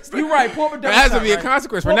now. You right. Pull up a double There has shot, to be a right?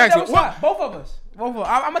 consequence Pull for up a next double week. shot. Both of us.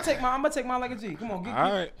 I'm gonna take mine like a G. Come on.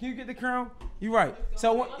 All right. Can you get the crown? You right.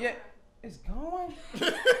 So yeah, it's going.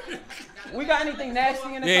 We got anything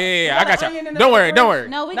nasty in the Yeah. I got onion you. in the Don't worry. fridge? Don't worry.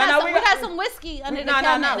 No, we Nah, got nah, some. we We got- got some whiskey under the Nah,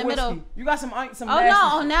 cabinet in the whiskey. middle. You got some Oh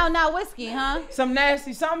nasty. no! Now whiskey, huh? Some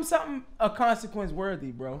nasty. Something a consequence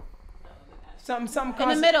worthy, bro. Some In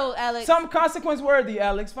the middle, Alex. Some consequence worthy,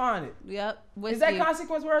 Alex. Find it. Yep. Whiskey. Is that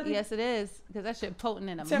consequence worthy? Yes, it is. Because that shit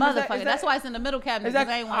potent in a Tim, is that- motherfucker. is That's that- why it's in the middle cabinet. Is that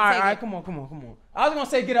Because I ain't all want to right? take All right, it. come on. I was gonna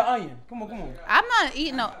say get an onion. Come on. I'm not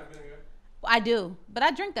eating no. I do, but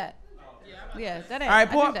I drink that. Yeah, that ain't. All right, I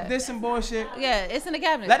pull drink up that. this some bullshit. Yeah, it's in the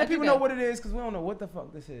cabinet. Let I the people drink know that. what it is, because we don't know what the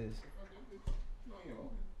fuck this is.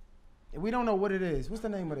 We don't know what it is. What's the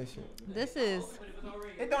name of this shit? This is.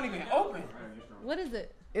 It don't even open. What is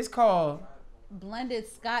it? It's called Blended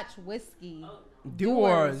Scotch whiskey.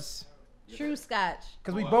 Doers. True Scotch.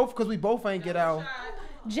 Cause we both ain't get out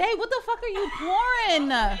Jay, what the fuck are you pouring?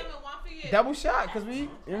 double shot. Cause we, you know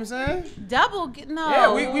what I'm saying? Double? No.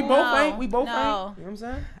 Yeah, we both no, ain't. We both no. ain't. You know what I'm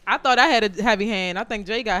saying? I thought I had a heavy hand. I think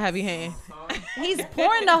Jay got a heavy hand. He's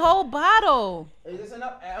pouring the whole bottle. Is this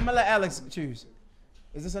enough? I'm gonna let Alex choose.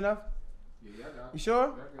 Is this enough? You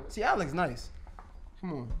sure? See, Alex, nice.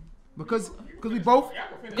 Come on. Because we failed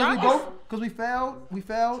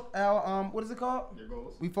our what is it called?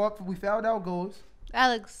 We failed our goals.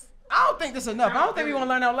 Alex. I don't think this is enough. I don't think we want to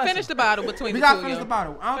learn our lesson. Finish the bottle between We the gotta two. finish yo. the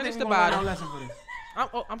bottle. I don't Finish think the we want to bottle. learn our lesson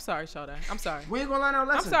for this. I'm sorry, Sade. I'm sorry. We ain't gonna learn our I'm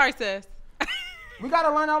lesson. sorry, sis. We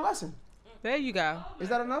gotta learn our lesson. There you go. Is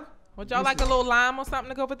that enough? Would y'all like a little lime or something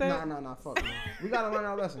to go with that? Nah. Fuck. Man. We gotta learn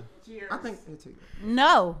our lesson. I think.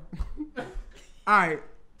 No. All right.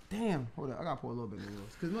 Damn. Hold up. I gotta pour a little bit more.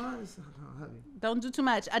 Cause mine is heavy. Don't do too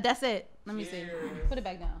much. That's it. Let me see. Put it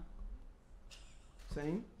back down.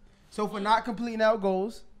 Same. So for not completing our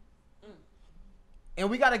goals, and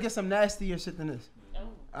we gotta get some nastier shit than this.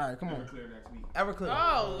 All right, come on. Everclear.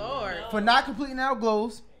 Oh Lord. For not completing our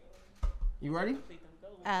goals, you ready?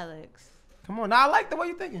 Alex. Come on. Now I like the way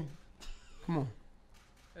you're thinking. Come on.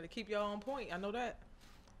 Gotta keep y'all on point. I know that.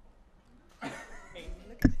 Come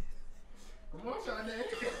on, Sade.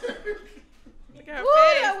 Look at her Ooh,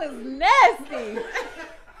 face. that was nasty.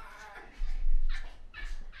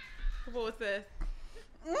 What was that?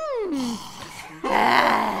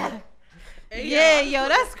 Hey, Yeah, y'all. yo,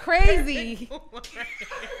 that's crazy.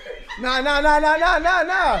 Nah. Come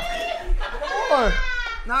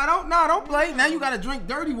on. Don't play. Now you gotta drink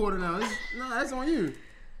dirty water now. That's on you.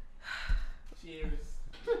 Cheers.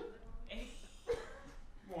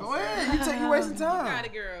 Go ahead. You wasting time. Got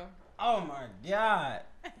it, girl. Oh my God.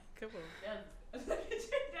 Come on.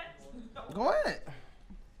 Go ahead.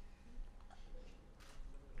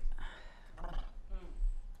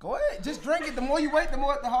 Go ahead. Just drink it. The more you wait, the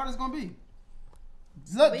harder it's gonna be.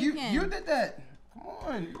 Look, you did that. Come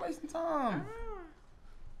on, you're wasting time.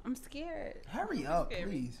 I'm scared. Hurry up,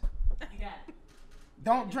 please. You got it.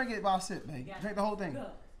 Don't drink it by a sip, babe. Drink the whole thing.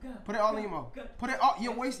 Put it all in your mouth. Put it all.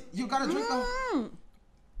 You're wasting. You gotta drink the whole.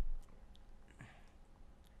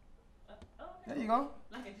 There you go.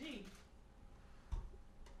 Like a G.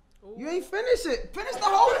 You ain't finished it. Finish the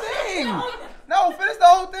whole thing. No, finish the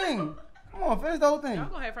whole thing. Come on, finish the whole thing. Y'all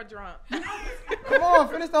gonna have her drunk. Come on,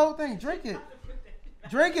 finish the whole thing. Drink it.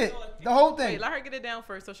 Drink it. The whole thing. Wait, let her get it down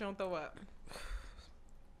first so she don't throw up.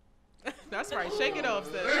 That's right. Shake it off,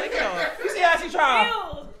 sis. Shake it off. You see how she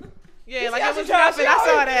tried? Yeah, like how it she was tried? nothing. She I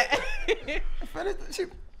saw always- that. Finish the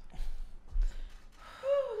shit.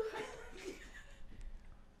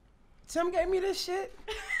 Tim gave me this shit.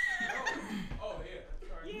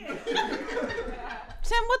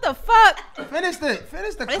 Tim, what the fuck? Finish it.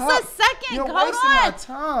 Finish the It's cup. a second. You're Hold wasting on. my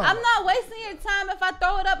time. I'm not wasting your time. If I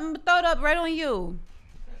throw it up, I'm gonna throw it up right on you.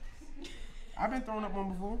 I've been throwing up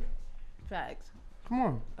one before. Facts. Come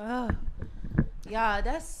on. Ugh. Y'all,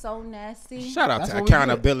 that's so nasty. Shout out That's to what we do.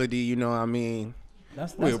 accountability. You know what I mean?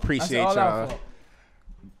 We appreciate all our y'all. fault.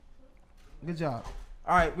 Good job.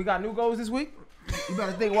 All right, we got new goals this week. You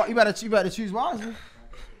better think. You better choose wisely.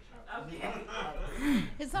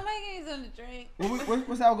 Is somebody getting something to drink?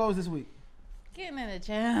 What's our goals this week? Getting in the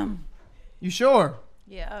gym. You sure?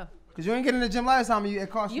 Yeah. Cause you ain't getting in the gym last time. It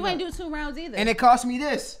cost You me ain't that. do 2 rounds either. And it cost me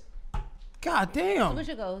this. God damn. What's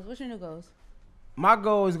your goals? What's your new goals? My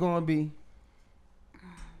goal is gonna be.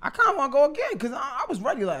 I kind of want to go again because I was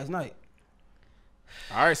ready last night.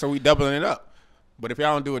 All right, so we doubling it up. But if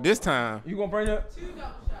y'all don't do it this time, You gonna bring it?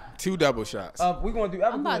 2 double shots We gonna do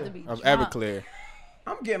Everclear. I'm about to be of drunk. Everclear.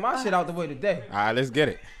 I'm getting my shit out the way today. All right, let's get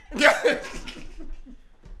it.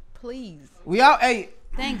 Please. We out. Hey,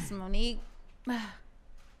 Thanks, Monique.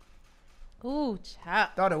 Ooh,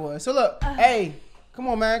 chop. thought it was. So look, hey, come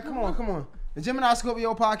on, man, come on. The Gemini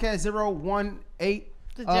Scorpio Podcast 018.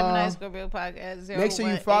 The Gemini Scorpio Podcast. Make sure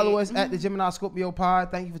you 018. follow us at the Gemini Scorpio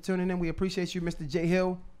Pod. Thank you for tuning in. We appreciate you, Mr. J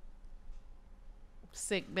Hill,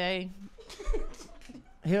 Sick Bay.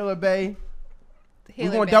 Hiller Bay. We're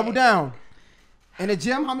Healer gonna Bay. double down. In the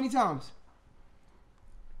gym, how many times?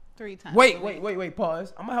 3 times. Wait.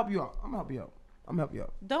 Pause. I'm gonna help you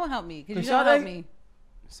out. Don't help me, because Cause you don't help Sade- me.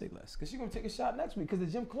 Say less, cause you're gonna take a shot next week, cause the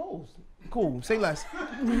gym closed. Cool. Say less.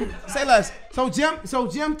 Say less. So gym. No. I'm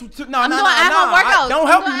doing at-home workouts. Don't I'm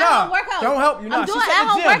help doing you now. at-home workouts. Don't help you now. I'm doing She said the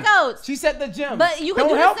at-home gym. workouts. She said the gym. But you can Don't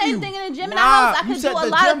do the help same you. thing in the Gemini Nah, house. I you can said do a the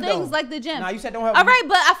lot of gym, things though. like the gym. Nah, you said don't help All me. right,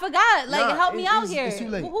 but I forgot. Like, Nah, help me out it's here. too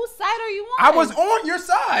late. Whose side are you on? I was on your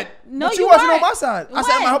side. No, but you you wasn't on weren't. my side. I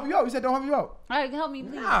said I'm When? gonna help you out. You said don't help you out. All right, help me,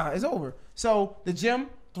 please. Nah, it's over. So the gym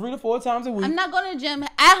 3 to 4 times a week. I'm not going to the gym.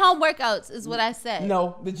 At-home workouts is what I said.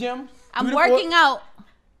 No, the gym. I'm 3 to 4 working out.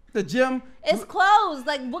 The gym. It's closed.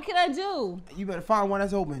 Like, what can I do? You better find one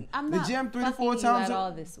that's open. I'm the not gym 3 to fucking 4 you times. at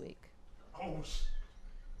all this week.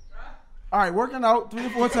 All right, working out 3 to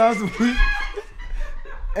 4 times a week. You know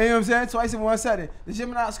what I'm saying? Twice in 1 setting. The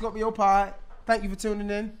Gemini Scorpio Pod. Thank you for tuning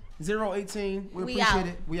in. 018. We We appreciate out.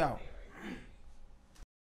 it. We out.